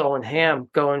really going ham,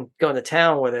 going to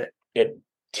town with it. It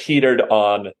teetered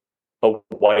on a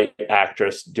white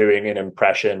actress doing an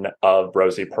impression of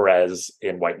Rosie Perez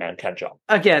in White Man Can't Jump.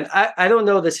 Again, I don't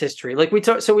know this history. Like we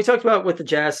talked about with the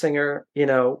jazz singer,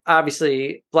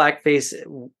 obviously blackface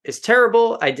is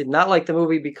terrible. I did not like the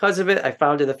movie because of it. I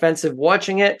found it offensive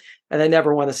watching it, and I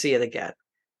never want to see it again.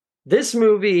 This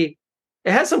movie,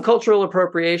 it has some cultural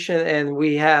appropriation, and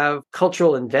we have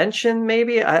cultural invention,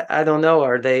 maybe. I don't know.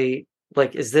 Are they,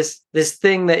 like, is this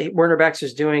thing that Werner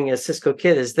Baxter's doing as Cisco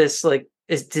Kid, is this like,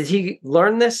 did he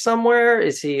learn this somewhere?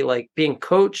 Is he like being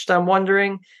coached? I'm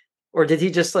wondering, or did he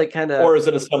just like kind of, or is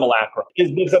it a simulacrum?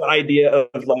 Is this an idea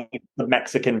of like the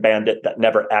Mexican bandit that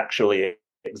never actually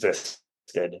existed?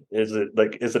 Is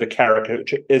it a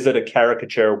caricature? Is it a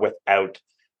caricature without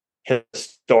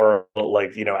historical,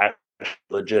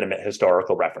 legitimate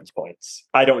historical reference points?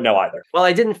 I don't know either. Well,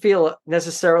 I didn't feel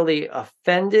necessarily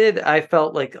offended. I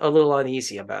felt like a little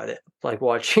uneasy about it, like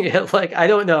watching it. Like, I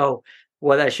don't know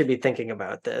what I should be thinking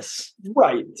about this.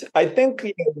 Right. I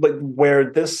think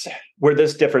where this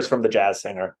differs from the jazz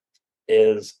singer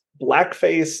is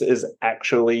blackface is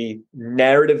actually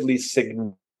narratively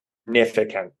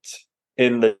significant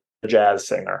in the jazz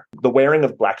singer. The wearing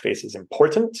of blackface is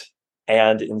important,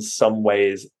 and in some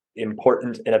ways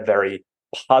important in a very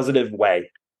positive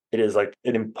way. It is like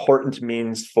an important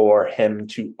means for him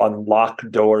to unlock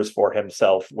doors for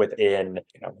himself within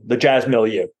the jazz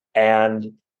milieu.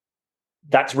 And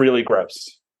that's really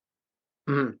gross.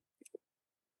 Mm-hmm.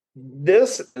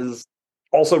 This is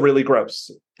also really gross.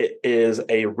 It is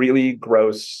a really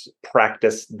gross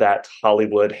practice that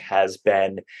Hollywood has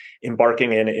been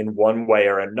embarking in one way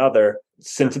or another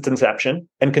since its inception,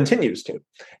 and continues to.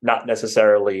 Not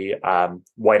necessarily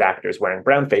white actors wearing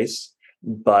brownface,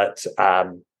 but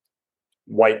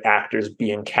white actors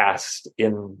being cast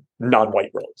in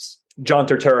non-white roles. John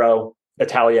Turturro,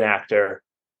 Italian actor,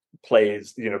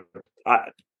 plays,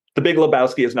 The Big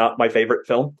Lebowski is not my favorite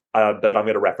film, but I'm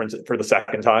going to reference it for the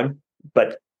second time,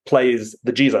 but plays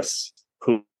the Jesus,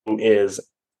 who is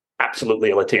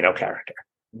absolutely a Latino character.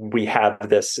 We have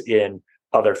this in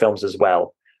other films as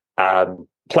well.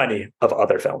 Plenty of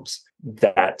other films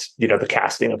that, the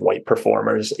casting of white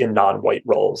performers in non-white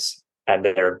roles. And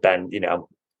there have been,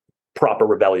 proper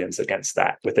rebellions against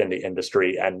that within the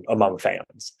industry and among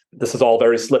fans. This is all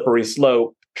very slippery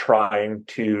slope, trying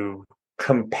to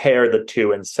compare the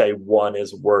two and say one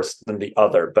is worse than the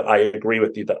other. But I agree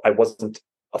with you that I wasn't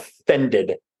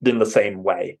offended in the same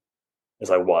way as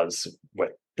I was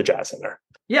with The Jazz Singer.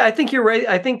 Yeah, I think you're right.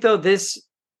 I think, though, this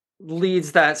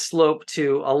leads that slope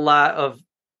to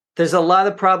there's a lot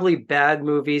of probably bad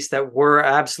movies that were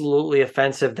absolutely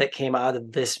offensive that came out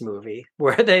of this movie,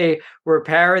 where they were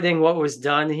parroting what was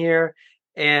done here.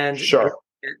 And, sure,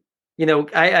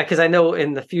 because I know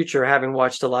in the future, having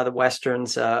watched a lot of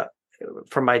Westerns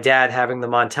from my dad having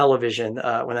them on television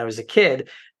when I was a kid,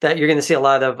 that you're going to see a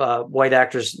lot of white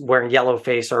actors wearing yellow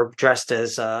face or dressed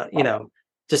as,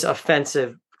 just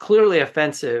offensive, clearly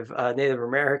offensive Native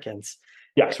Americans.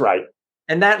 Yes, right.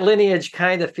 And that lineage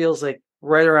kind of feels like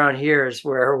right around here is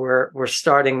where we're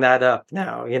starting that up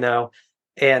now,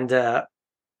 and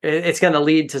it's going to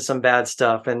lead to some bad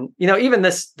stuff. And, even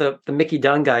the Mickey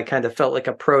Dunn guy kind of felt like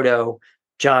a proto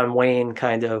John Wayne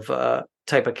kind of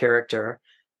type of character.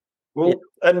 Well,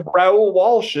 and Raoul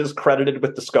Walsh is credited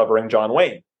with discovering John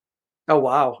Wayne. Oh,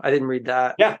 wow. I didn't read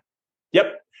that. Yeah.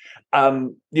 Yep.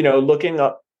 Looking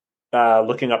up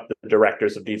the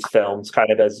directors of these films, kind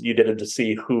of as you did, to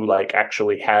see who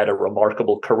actually had a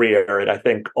remarkable career. And I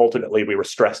think ultimately we were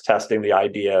stress testing the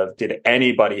idea of, did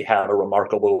anybody have a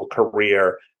remarkable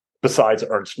career besides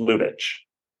Ernst Lubitsch?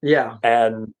 Yeah.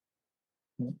 And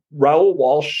Raoul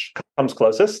Walsh comes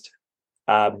closest.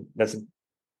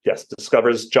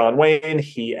 Discovers John Wayne.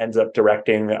 He ends up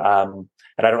directing, and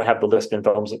I don't have the list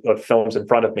of films in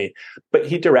front of me, but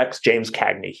he directs James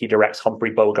Cagney. He directs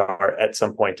Humphrey Bogart at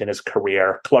some point in his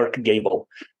career. Clark Gable.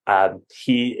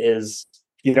 He is,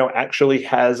 actually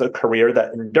has a career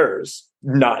that endures,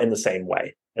 not in the same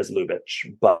way as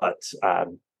Lubitsch, but.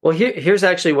 Well, here's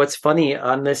actually what's funny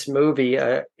on this movie.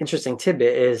 Interesting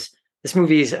tidbit is this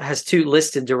movie has two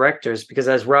listed directors, because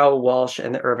as Raoul Walsh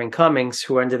and Irving Cummings,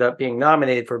 who ended up being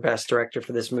nominated for Best Director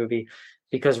for this movie,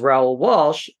 because Raoul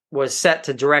Walsh was set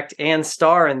to direct and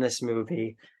star in this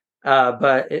movie.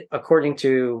 According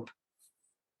to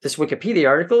this Wikipedia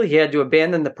article, he had to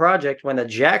abandon the project when a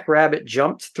jackrabbit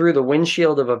jumped through the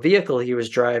windshield of a vehicle he was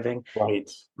driving, right,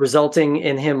 resulting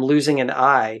in him losing an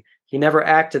eye. He never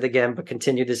acted again, but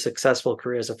continued his successful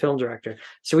career as a film director.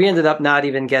 So he ended up not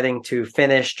even getting to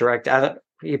finish direct.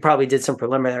 He probably did some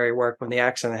preliminary work when the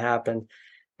accident happened.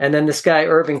 And then this guy,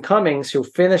 Irving Cummings, who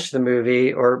finished the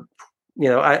movie, or,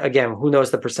 again, who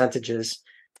knows the percentages,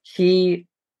 he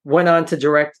went on to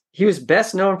direct. He was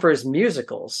best known for his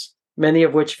musicals, many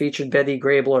of which featured Betty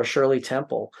Grable or Shirley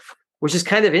Temple, which is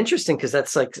kind of interesting because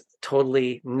that's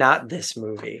totally not this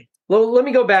movie. Well, let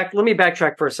me go back. Let me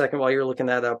backtrack for a second while you're looking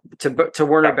that up to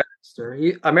Werner Baxter.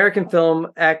 American film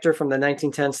actor from the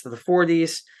 1910s to the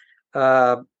 40s.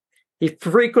 He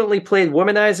frequently played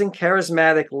womanizing,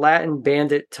 charismatic Latin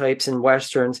bandit types in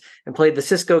Westerns and played the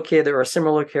Cisco Kid or a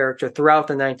similar character throughout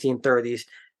the 1930s,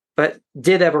 but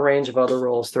did have a range of other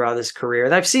roles throughout his career.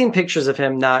 And I've seen pictures of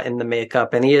him not in the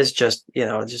makeup, and he is just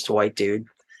a white dude,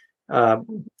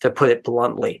 to put it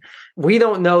bluntly. We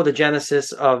don't know the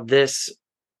genesis of this,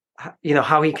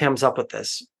 how he comes up with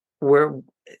this.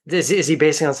 Is he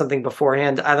basing on something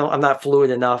beforehand? I'm not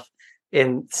fluid enough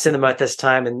in cinema at this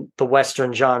time in the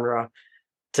Western genre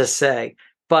to say,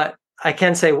 but I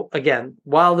can say again,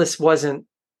 while this wasn't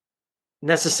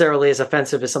necessarily as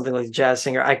offensive as something like Jazz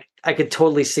Singer, I could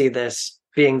totally see this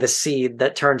being the seed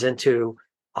that turns into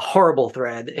a horrible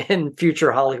thread in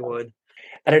future Hollywood.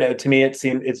 I don't know. To me, it's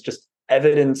just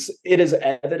evidence. It is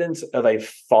evidence of a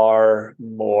far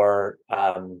more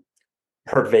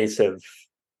pervasive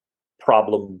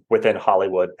problem within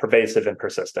Hollywood, pervasive and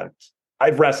persistent.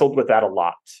 I've wrestled with that a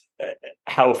lot.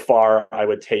 How far I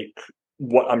would take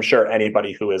what I'm sure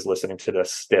anybody who is listening to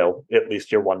this still, at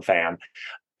least you're one fan,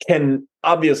 can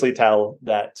obviously tell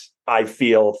that I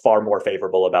feel far more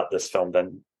favorable about this film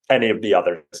than any of the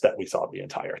others that we saw the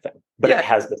entire thing. But It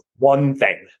has this one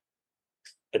thing.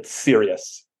 It's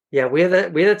serious. Yeah, we have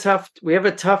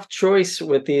a tough choice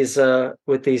with these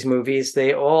movies.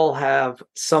 They all have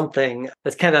something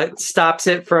that kind of stops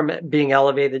it from being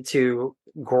elevated to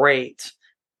great,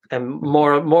 and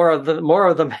more of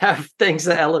them have things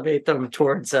that elevate them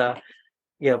towards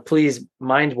please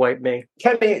mind wipe me.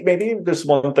 Kenny, maybe this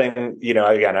one thing,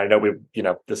 again, I know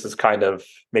this is kind of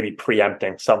maybe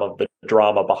preempting some of the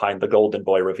drama behind the Golden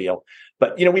Boy reveal,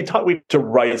 but we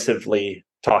derisively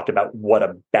talked about what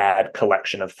a bad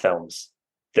collection of films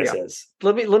this is.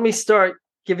 Let me start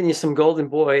giving you some Golden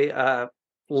Boy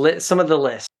some of the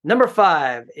list. Number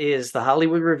 5 is the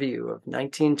Hollywood Review of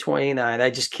 1929. I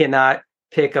just cannot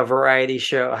pick a variety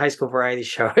show, a high school variety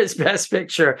show, as Best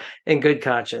Picture in good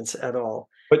conscience at all.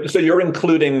 But so you're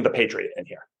including The Patriot in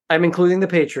here? I'm including The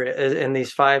Patriot in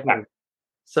these 5 movies.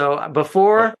 So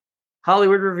before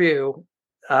Hollywood Review,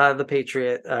 The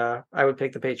Patriot, I would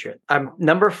pick The Patriot.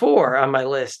 Number 4 on my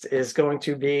list is going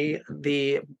to be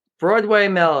the Broadway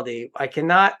Melody. I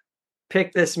cannot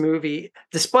pick this movie,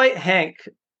 despite Hank,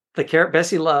 the character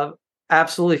Bessie Love,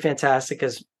 absolutely fantastic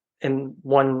as in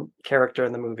one character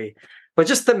in the movie. But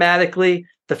just thematically,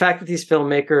 the fact that these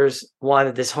filmmakers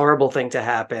wanted this horrible thing to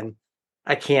happen,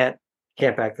 I can't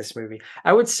back this movie.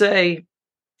 I would say,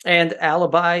 and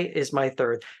Alibi is my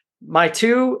 3rd. My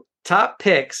 2 top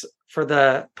picks for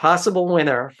the possible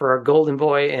winner for a Golden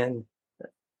Boy in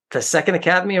the 2nd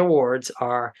Academy Awards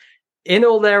are In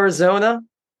Old Arizona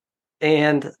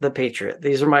and The Patriot.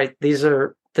 These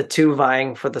are the 2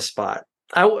 vying for the spot.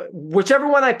 Whichever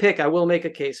one I pick, I will make a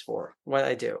case for when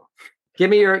I do. Give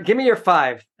me your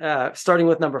 5, starting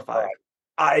with number 5.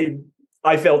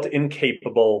 I felt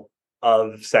incapable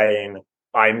of saying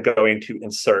I'm going to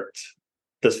insert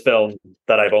this film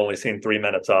that I've only seen 3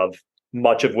 minutes of,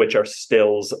 much of which are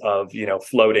stills of,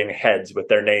 floating heads with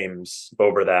their names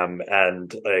over them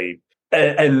and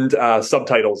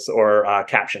subtitles or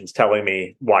captions telling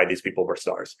me why these people were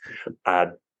stars.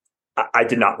 I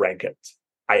did not rank it.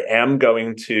 I am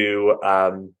going to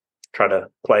try to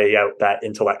play out that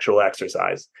intellectual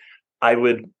exercise. I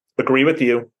would agree with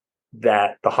you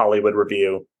that the Hollywood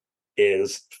Review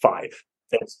is 5.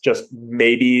 It's just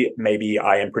maybe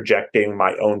I am projecting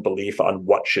my own belief on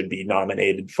what should be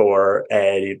nominated for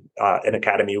an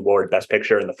Academy Award Best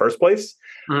Picture in the first place.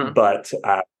 But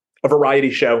a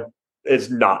variety show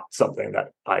is not something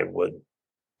that I would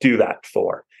do that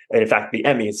for. And in fact, the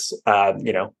Emmys,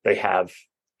 they have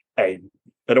an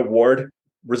award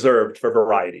reserved for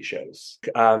variety shows.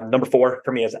 Number 4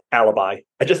 for me is Alibi.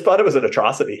 I just thought it was an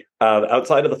atrocity.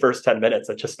 Outside of the first 10 minutes,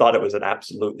 I just thought it was an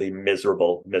absolutely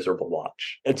miserable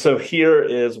watch. And so here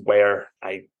is where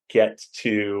I get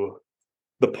to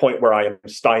the point where I am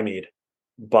stymied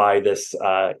by this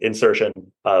insertion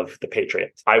of The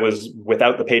Patriot. I was,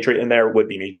 without The Patriot in there, would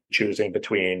be me choosing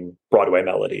between Broadway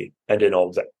Melody and In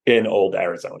Old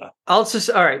Arizona. All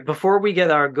right, before we get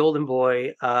our Golden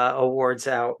Boy awards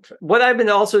out, what I've been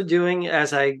also doing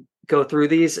as I go through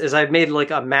these is I've made like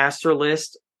a master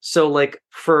list. So like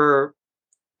for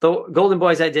the Golden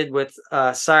Boys I did with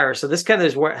Cyrus. So this kind of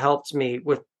is what helped me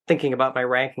with thinking about my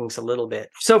rankings a little bit.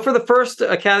 So for the first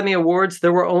Academy Awards,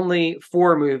 there were only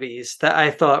 4 movies that I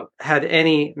thought had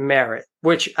any merit,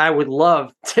 which I would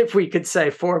love if we could say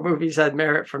 4 movies had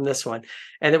merit from this one.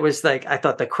 And it was like, I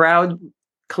thought The Crowd,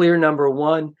 clear number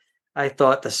 1. I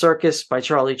thought The Circus by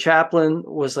Charlie Chaplin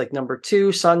was like number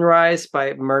 2, Sunrise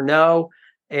by Murnau,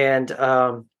 and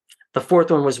the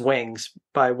 4th one was Wings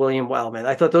by William Wellman.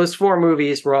 I thought those 4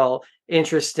 movies were all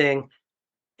interesting.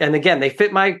 And again, they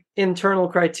fit my internal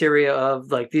criteria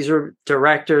of like, these are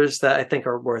directors that I think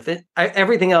are worth it.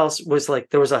 Everything else was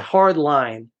like, there was a hard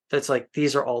line that's like,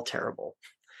 these are all terrible.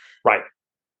 Right.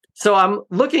 So I'm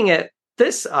looking at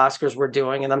this Oscars we're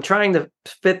doing and I'm trying to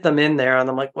fit them in there. And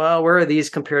I'm like, well, where are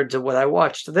these compared to what I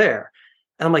watched there?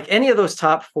 And I'm like, any of those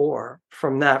top 4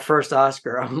 from that first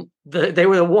Oscar, they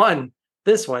would have won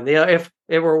this one. If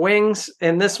it were Wings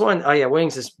in this one, oh yeah,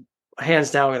 Wings is hands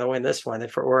down going to win this one.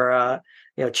 If it were,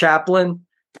 Chaplin.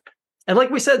 And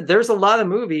like we said, there's a lot of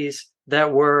movies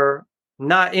that were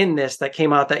not in this that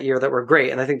came out that year that were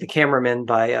great. And I think The Cameraman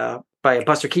by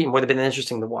Buster Keaton would have been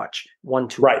interesting to watch. 1,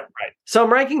 2. Right. So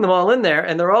I'm ranking them all in there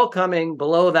and they're all coming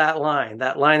below that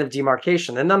line of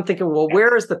demarcation. And I'm thinking, well,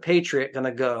 where is The Patriot going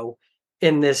to go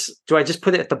in this? Do I just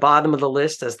put it at the bottom of the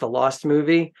list as the lost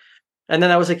movie? And then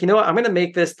I was like, you know what? I'm going to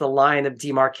make this the line of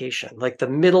demarcation, like the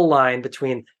middle line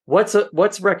between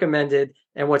what's recommended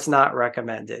and what's not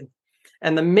recommended.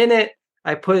 And the minute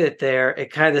I put it there,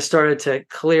 it kind of started to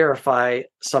clarify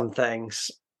some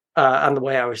things on the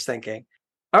way I was thinking.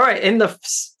 All right. In the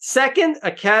 2nd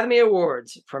Academy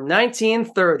Awards from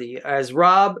 1930, as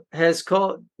Rob has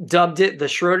dubbed it, the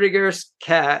Schrodinger's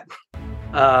cat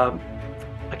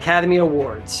Academy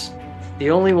Awards, the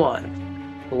only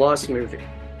one, the lost movie.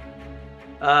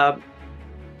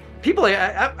 People,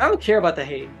 I don't care about the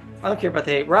hate. I don't care about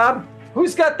the hate. Rob,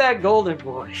 who's got that Golden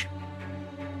Boy?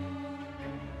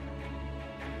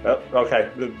 Oh,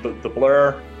 okay, the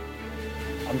blur.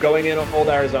 I'm going in on Old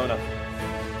Arizona.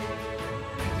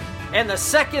 And the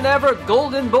 2nd ever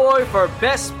Golden Boy for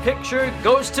Best Picture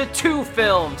goes to 2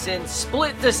 films in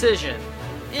split decision.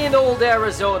 In Old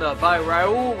Arizona by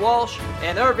Raoul Walsh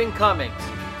and Irving Cummings.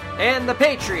 And The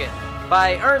Patriot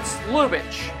by Ernst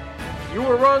Lubitsch. You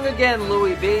were wrong again,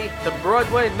 Louis B. The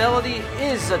Broadway Melody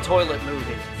is a toilet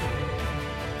movie.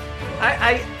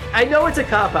 I know it's a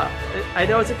cop-out.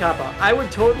 I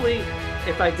would totally,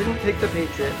 if I didn't pick The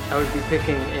Patriot, I would be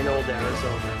picking In Old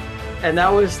Arizona. And that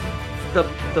was the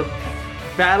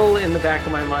battle in the back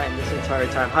of my mind this entire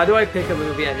time. How do I pick a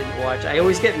movie I didn't watch? I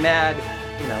always get mad,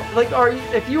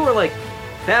 if you were like,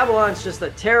 Babylon's just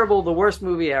the worst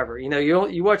movie ever.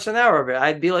 You watch an hour of it.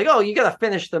 I'd be like, oh, you got to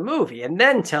finish the movie and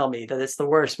then tell me that it's the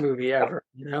worst movie ever.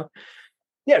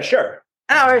 Yeah, sure.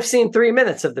 Now I've seen 3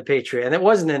 minutes of The Patriot, and it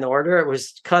wasn't in order. It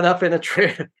was cut up in a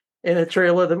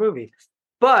trailer of the movie.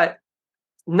 But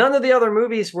none of the other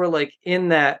movies were like in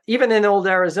that. Even In Old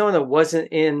Arizona wasn't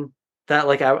in that.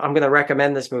 Like I'm going to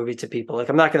recommend this movie to people. Like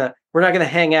we're not going to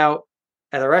hang out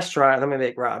at a restaurant. And I'm going to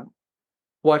make Rob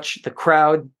watch The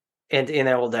Crowd and In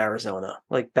Old Arizona,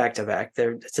 like back to back.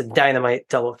 It's a dynamite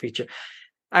double feature.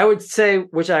 I would say,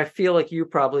 which I feel like you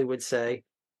probably would say,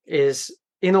 is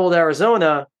In Old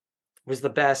Arizona was the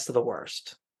best of the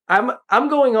worst. I'm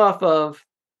going off of,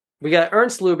 we got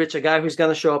Ernst Lubitsch, a guy who's going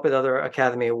to show up at other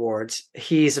Academy Awards.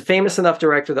 He's a famous enough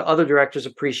director that other directors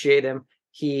appreciate him.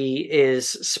 He is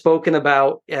spoken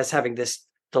about as having the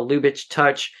Lubitsch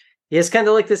touch. He has kind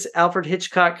of like this Alfred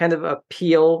Hitchcock kind of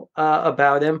appeal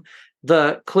about him.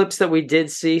 The clips that we did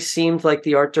see seemed like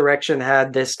the art direction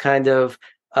had this kind of,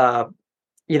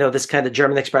 this kind of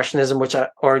German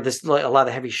expressionism, a lot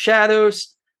of heavy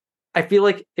shadows. I feel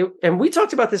like, and we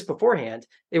talked about this beforehand,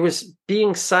 it was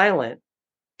being silent.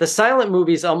 The silent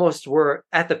movies almost were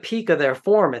at the peak of their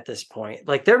form at this point.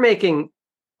 Like they're making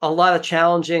a lot of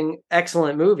challenging,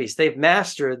 excellent movies. They've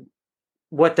mastered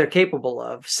what they're capable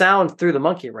of, sound through the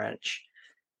monkey wrench.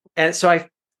 And so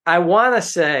I want to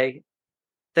say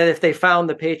that if they found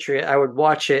The Patriot, I would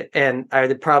watch it and I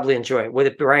would probably enjoy it. Would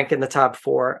it rank in the top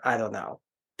 4? I don't know.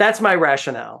 That's my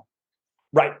rationale.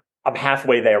 Right. I'm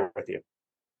halfway there with you.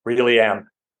 Really am.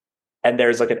 And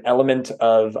there's like an element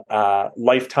of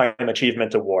Lifetime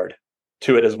Achievement Award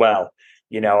to it as well.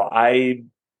 I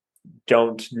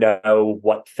don't know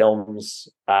what films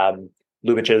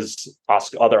Lubitsch's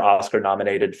other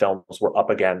Oscar-nominated films were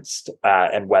up against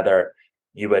and whether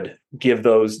you would give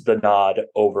those the nod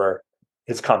over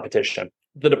his competition.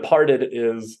 The Departed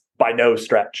is by no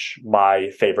stretch my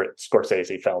favorite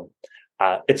Scorsese film.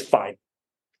 It's fine.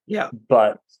 Yeah.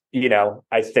 But,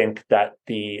 I think that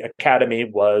the Academy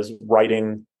was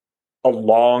righting a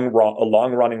long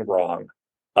running wrong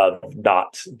of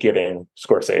not giving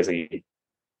Scorsese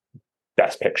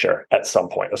Best Picture at some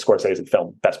point, a Scorsese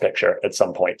film Best Picture at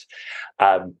some point.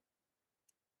 I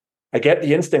get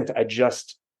the instinct. I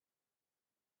just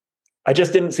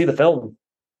didn't see the film.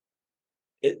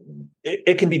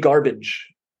 It can be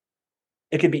garbage.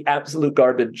 It can be absolute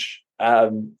garbage.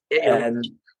 And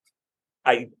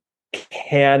I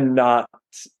cannot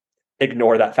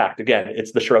ignore that fact. Again,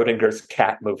 it's the Schrodinger's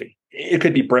cat movie. It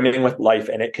could be brimming with life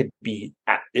and it could be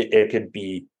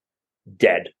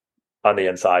dead on the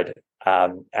inside.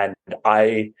 And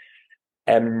I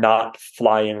am not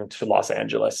flying to Los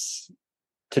Angeles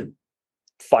to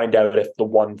find out if the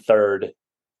 1/3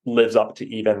 lives up to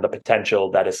even the potential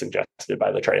that is suggested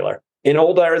by the trailer. In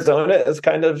Old Arizona is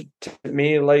kind of, to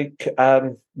me, like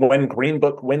when Green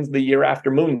Book wins the year after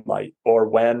Moonlight, or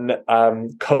when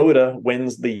Coda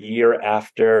wins the year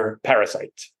after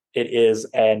Parasite. It is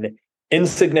an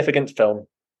insignificant film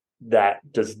that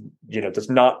does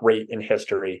not rate in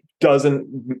history,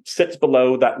 sits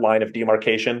below that line of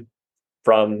demarcation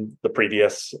from the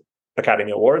previous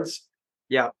Academy Awards.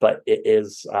 Yeah, but it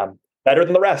is better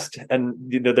than the rest, and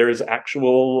there's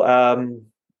actual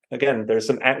there's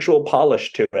some actual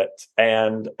polish to it,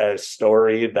 and a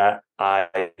story that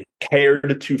I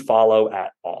cared to follow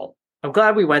at all. I'm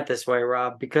glad we went this way,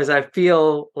 Rob, because I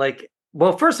feel like,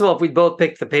 well, first of all, if we both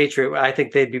picked The Patriot, I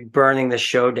think they'd be burning the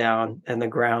show down in the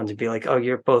ground and be like, oh,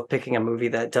 you're both picking a movie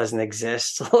that doesn't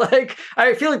exist. Like,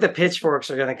 I feel like the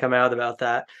pitchforks are going to come out about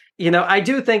that. I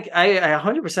do think I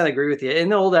 100% agree with you.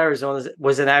 In Old Arizona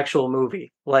was an actual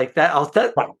movie like that.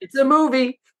 It's a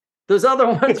movie. Those other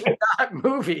ones were not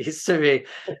movies to me.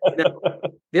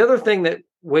 The other thing that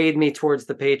weighed me towards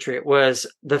The Patriot was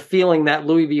the feeling that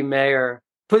Louis B. Mayer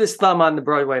put his thumb on the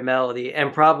Broadway Melody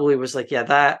and probably was like, yeah,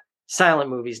 that silent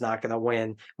movie's not going to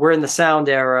win. We're in the sound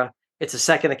era. It's a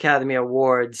second Academy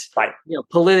Awards. Right.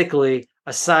 Politically,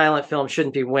 a silent film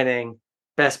shouldn't be winning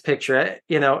Best Picture.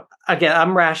 Again,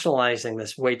 I'm rationalizing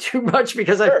this way too much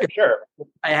because I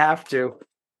have to.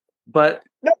 But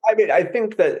no, I mean, I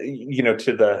think that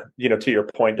to your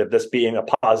point of this being a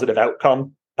positive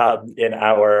outcome in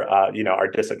our our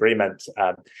disagreement,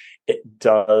 it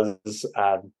does.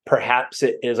 Perhaps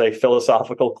it is a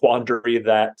philosophical quandary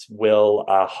that will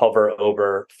hover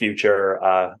over future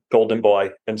Golden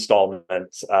Boy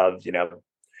installments of,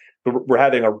 we're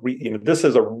having this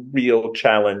is a real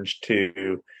challenge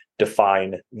to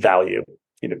define value.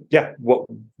 What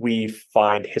we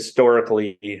find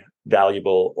historically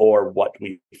valuable or what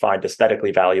we find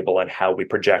aesthetically valuable, and how we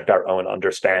project our own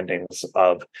understandings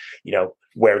of,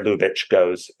 where Lubitsch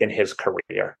goes in his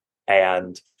career.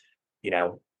 And,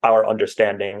 our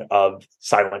understanding of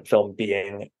silent film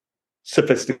being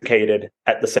sophisticated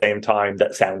at the same time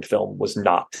that sound film was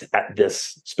not at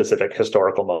this specific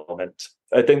historical moment.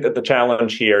 I think that the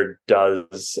challenge here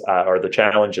or the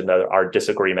challenge in our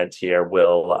disagreement here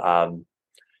will,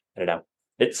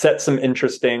 it sets some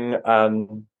interesting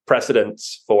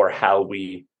precedents for how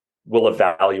we will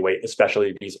evaluate,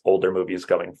 especially these older movies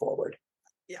going forward.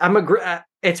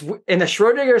 It's in a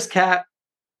Schrodinger's cat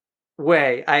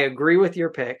way. I agree with your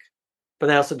pick, but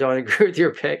I also don't agree with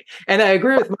your pick. And I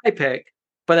agree with my pick,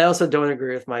 but I also don't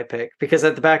agree with my pick, because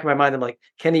at the back of my mind, I'm like,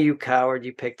 Kenny, you coward,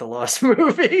 you picked the Lost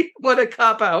movie. What a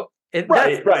cop out.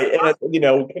 Right.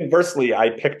 And, conversely, I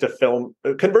picked a film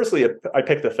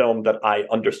that I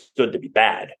understood to be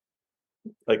bad,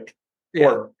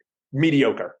 or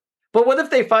mediocre. But what if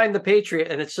they find The Patriot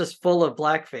and it's just full of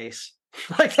blackface?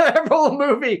 Like that whole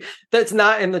movie that's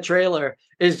not in the trailer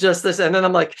is just this. And then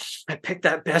I'm like, I picked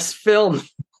that best film.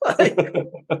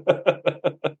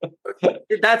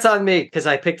 That's on me because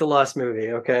I picked the Lost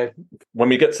movie. Okay. When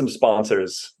we get some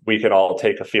sponsors, we can all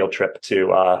take a field trip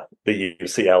to the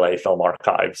UCLA Film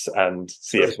Archives and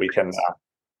see if we can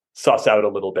suss out a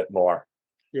little bit more.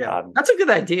 Yeah, that's a good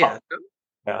idea.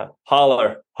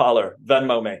 Holler,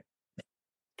 Venmo me.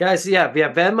 Guys,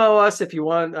 Venmo us if you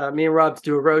want me and Rob to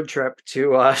do a road trip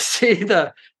to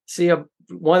see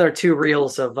one or two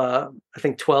reels of I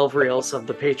think 12 reels of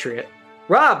The Patriot.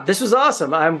 Rob, this was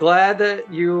awesome. I'm glad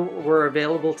that you were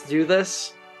available to do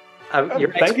this.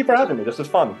 Thank you for having me. This was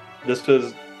fun. This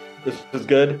was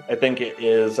good. I think it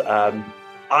is.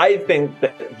 I think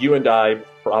that you and I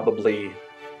probably,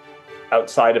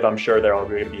 outside of, I'm sure there are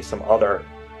going to be some other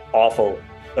awful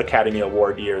Academy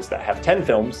Award years that have 10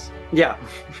 films. Yeah.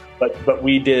 But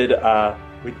we did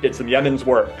some yeoman's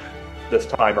work this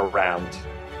time around.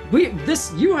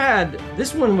 This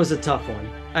one was a tough one.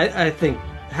 I think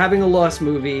having a Lost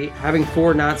movie, having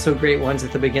 4 not so great ones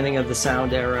at the beginning of the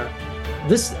sound era.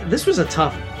 This was a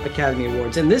tough Academy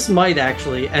Awards, and this might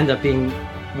actually end up being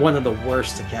one of the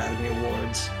worst Academy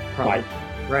Awards. Probably.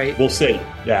 Right? We'll see.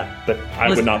 Yeah, but I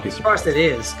would not be surprised. It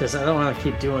is, because I don't want to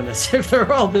keep doing this if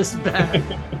they're all this bad.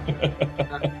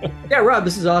 Rob,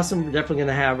 this is awesome. We're definitely going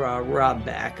to have Rob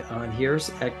back on here's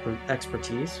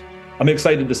expertise. I'm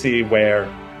excited to see where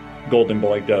Golden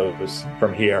Boy goes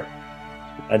from here,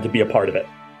 and to be a part of it.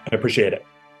 I appreciate it.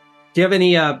 Do you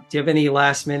have any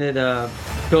last minute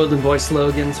Golden Boy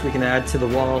slogans we can add to the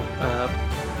wall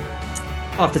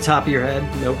off the top of your head?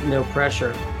 No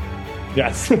pressure.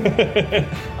 Yes.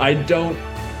 I don't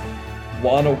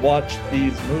want to watch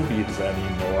these movies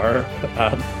anymore.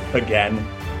 Again.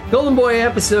 Golden Boy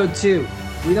episode 2.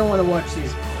 We don't want to watch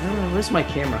these. Where's my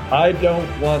camera? I don't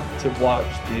want to watch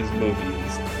these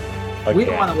movies again. We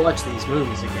don't want to watch these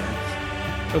movies again.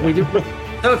 But we do.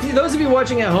 So if those of you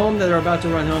watching at home that are about to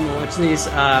run home and watch these,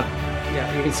 you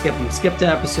can skip them. Skip to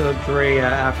episode 3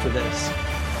 after this.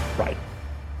 Right.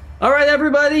 All right,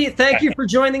 everybody. Thank you for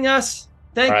joining us.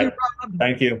 Thank you, Rob.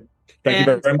 Thank you. Thank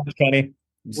you very much, Kenny.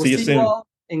 We'll see you soon. You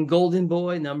in Golden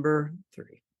Boy number 3.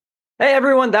 Hey,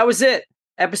 everyone. That was it.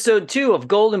 Episode 2 of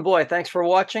Golden Boy. Thanks for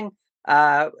watching.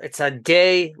 It's a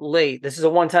day late. This is a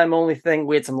one-time only thing.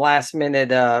 We had some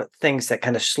last-minute things that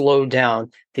kind of slowed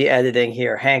down the editing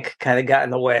here. Hank kind of got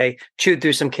in the way, chewed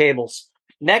through some cables.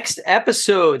 Next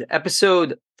episode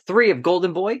 3 of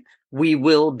Golden Boy, we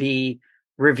will be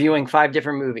reviewing 5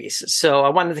 different movies. So I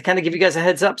wanted to kind of give you guys a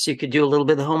heads up so you could do a little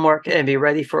bit of homework and be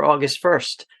ready for August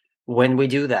 1st when we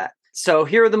do that. So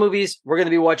here are the movies we're going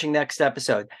to be watching next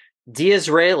episode.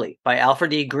 Disraeli by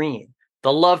Alfred E. Green.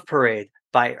 The Love Parade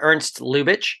by Ernst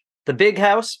Lubitsch. The Big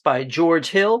House by George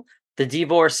Hill. The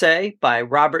Divorcee by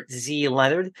Robert Z.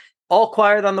 Leonard. All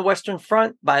Quiet on the Western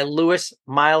Front by Louis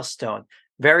Milestone.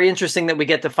 Very interesting that we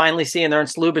get to finally see an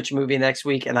Ernst Lubitsch movie next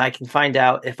week, and I can find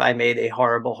out if I made a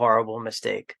horrible, horrible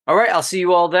mistake. All right, I'll see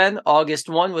you all then, August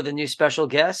 1, with a new special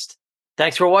guest.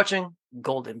 Thanks for watching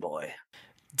Golden Boy.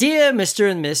 Dear Mr.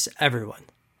 and Miss Everyone,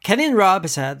 Kenny and Rob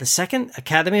has had the 2nd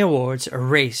Academy Awards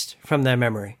erased from their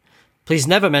memory. Please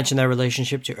never mention their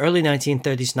relationship to early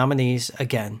 1930s nominees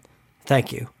again.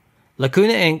 Thank you.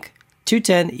 Lacuna Inc.,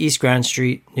 210 East Grand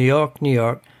Street, New York,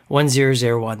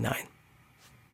 10019.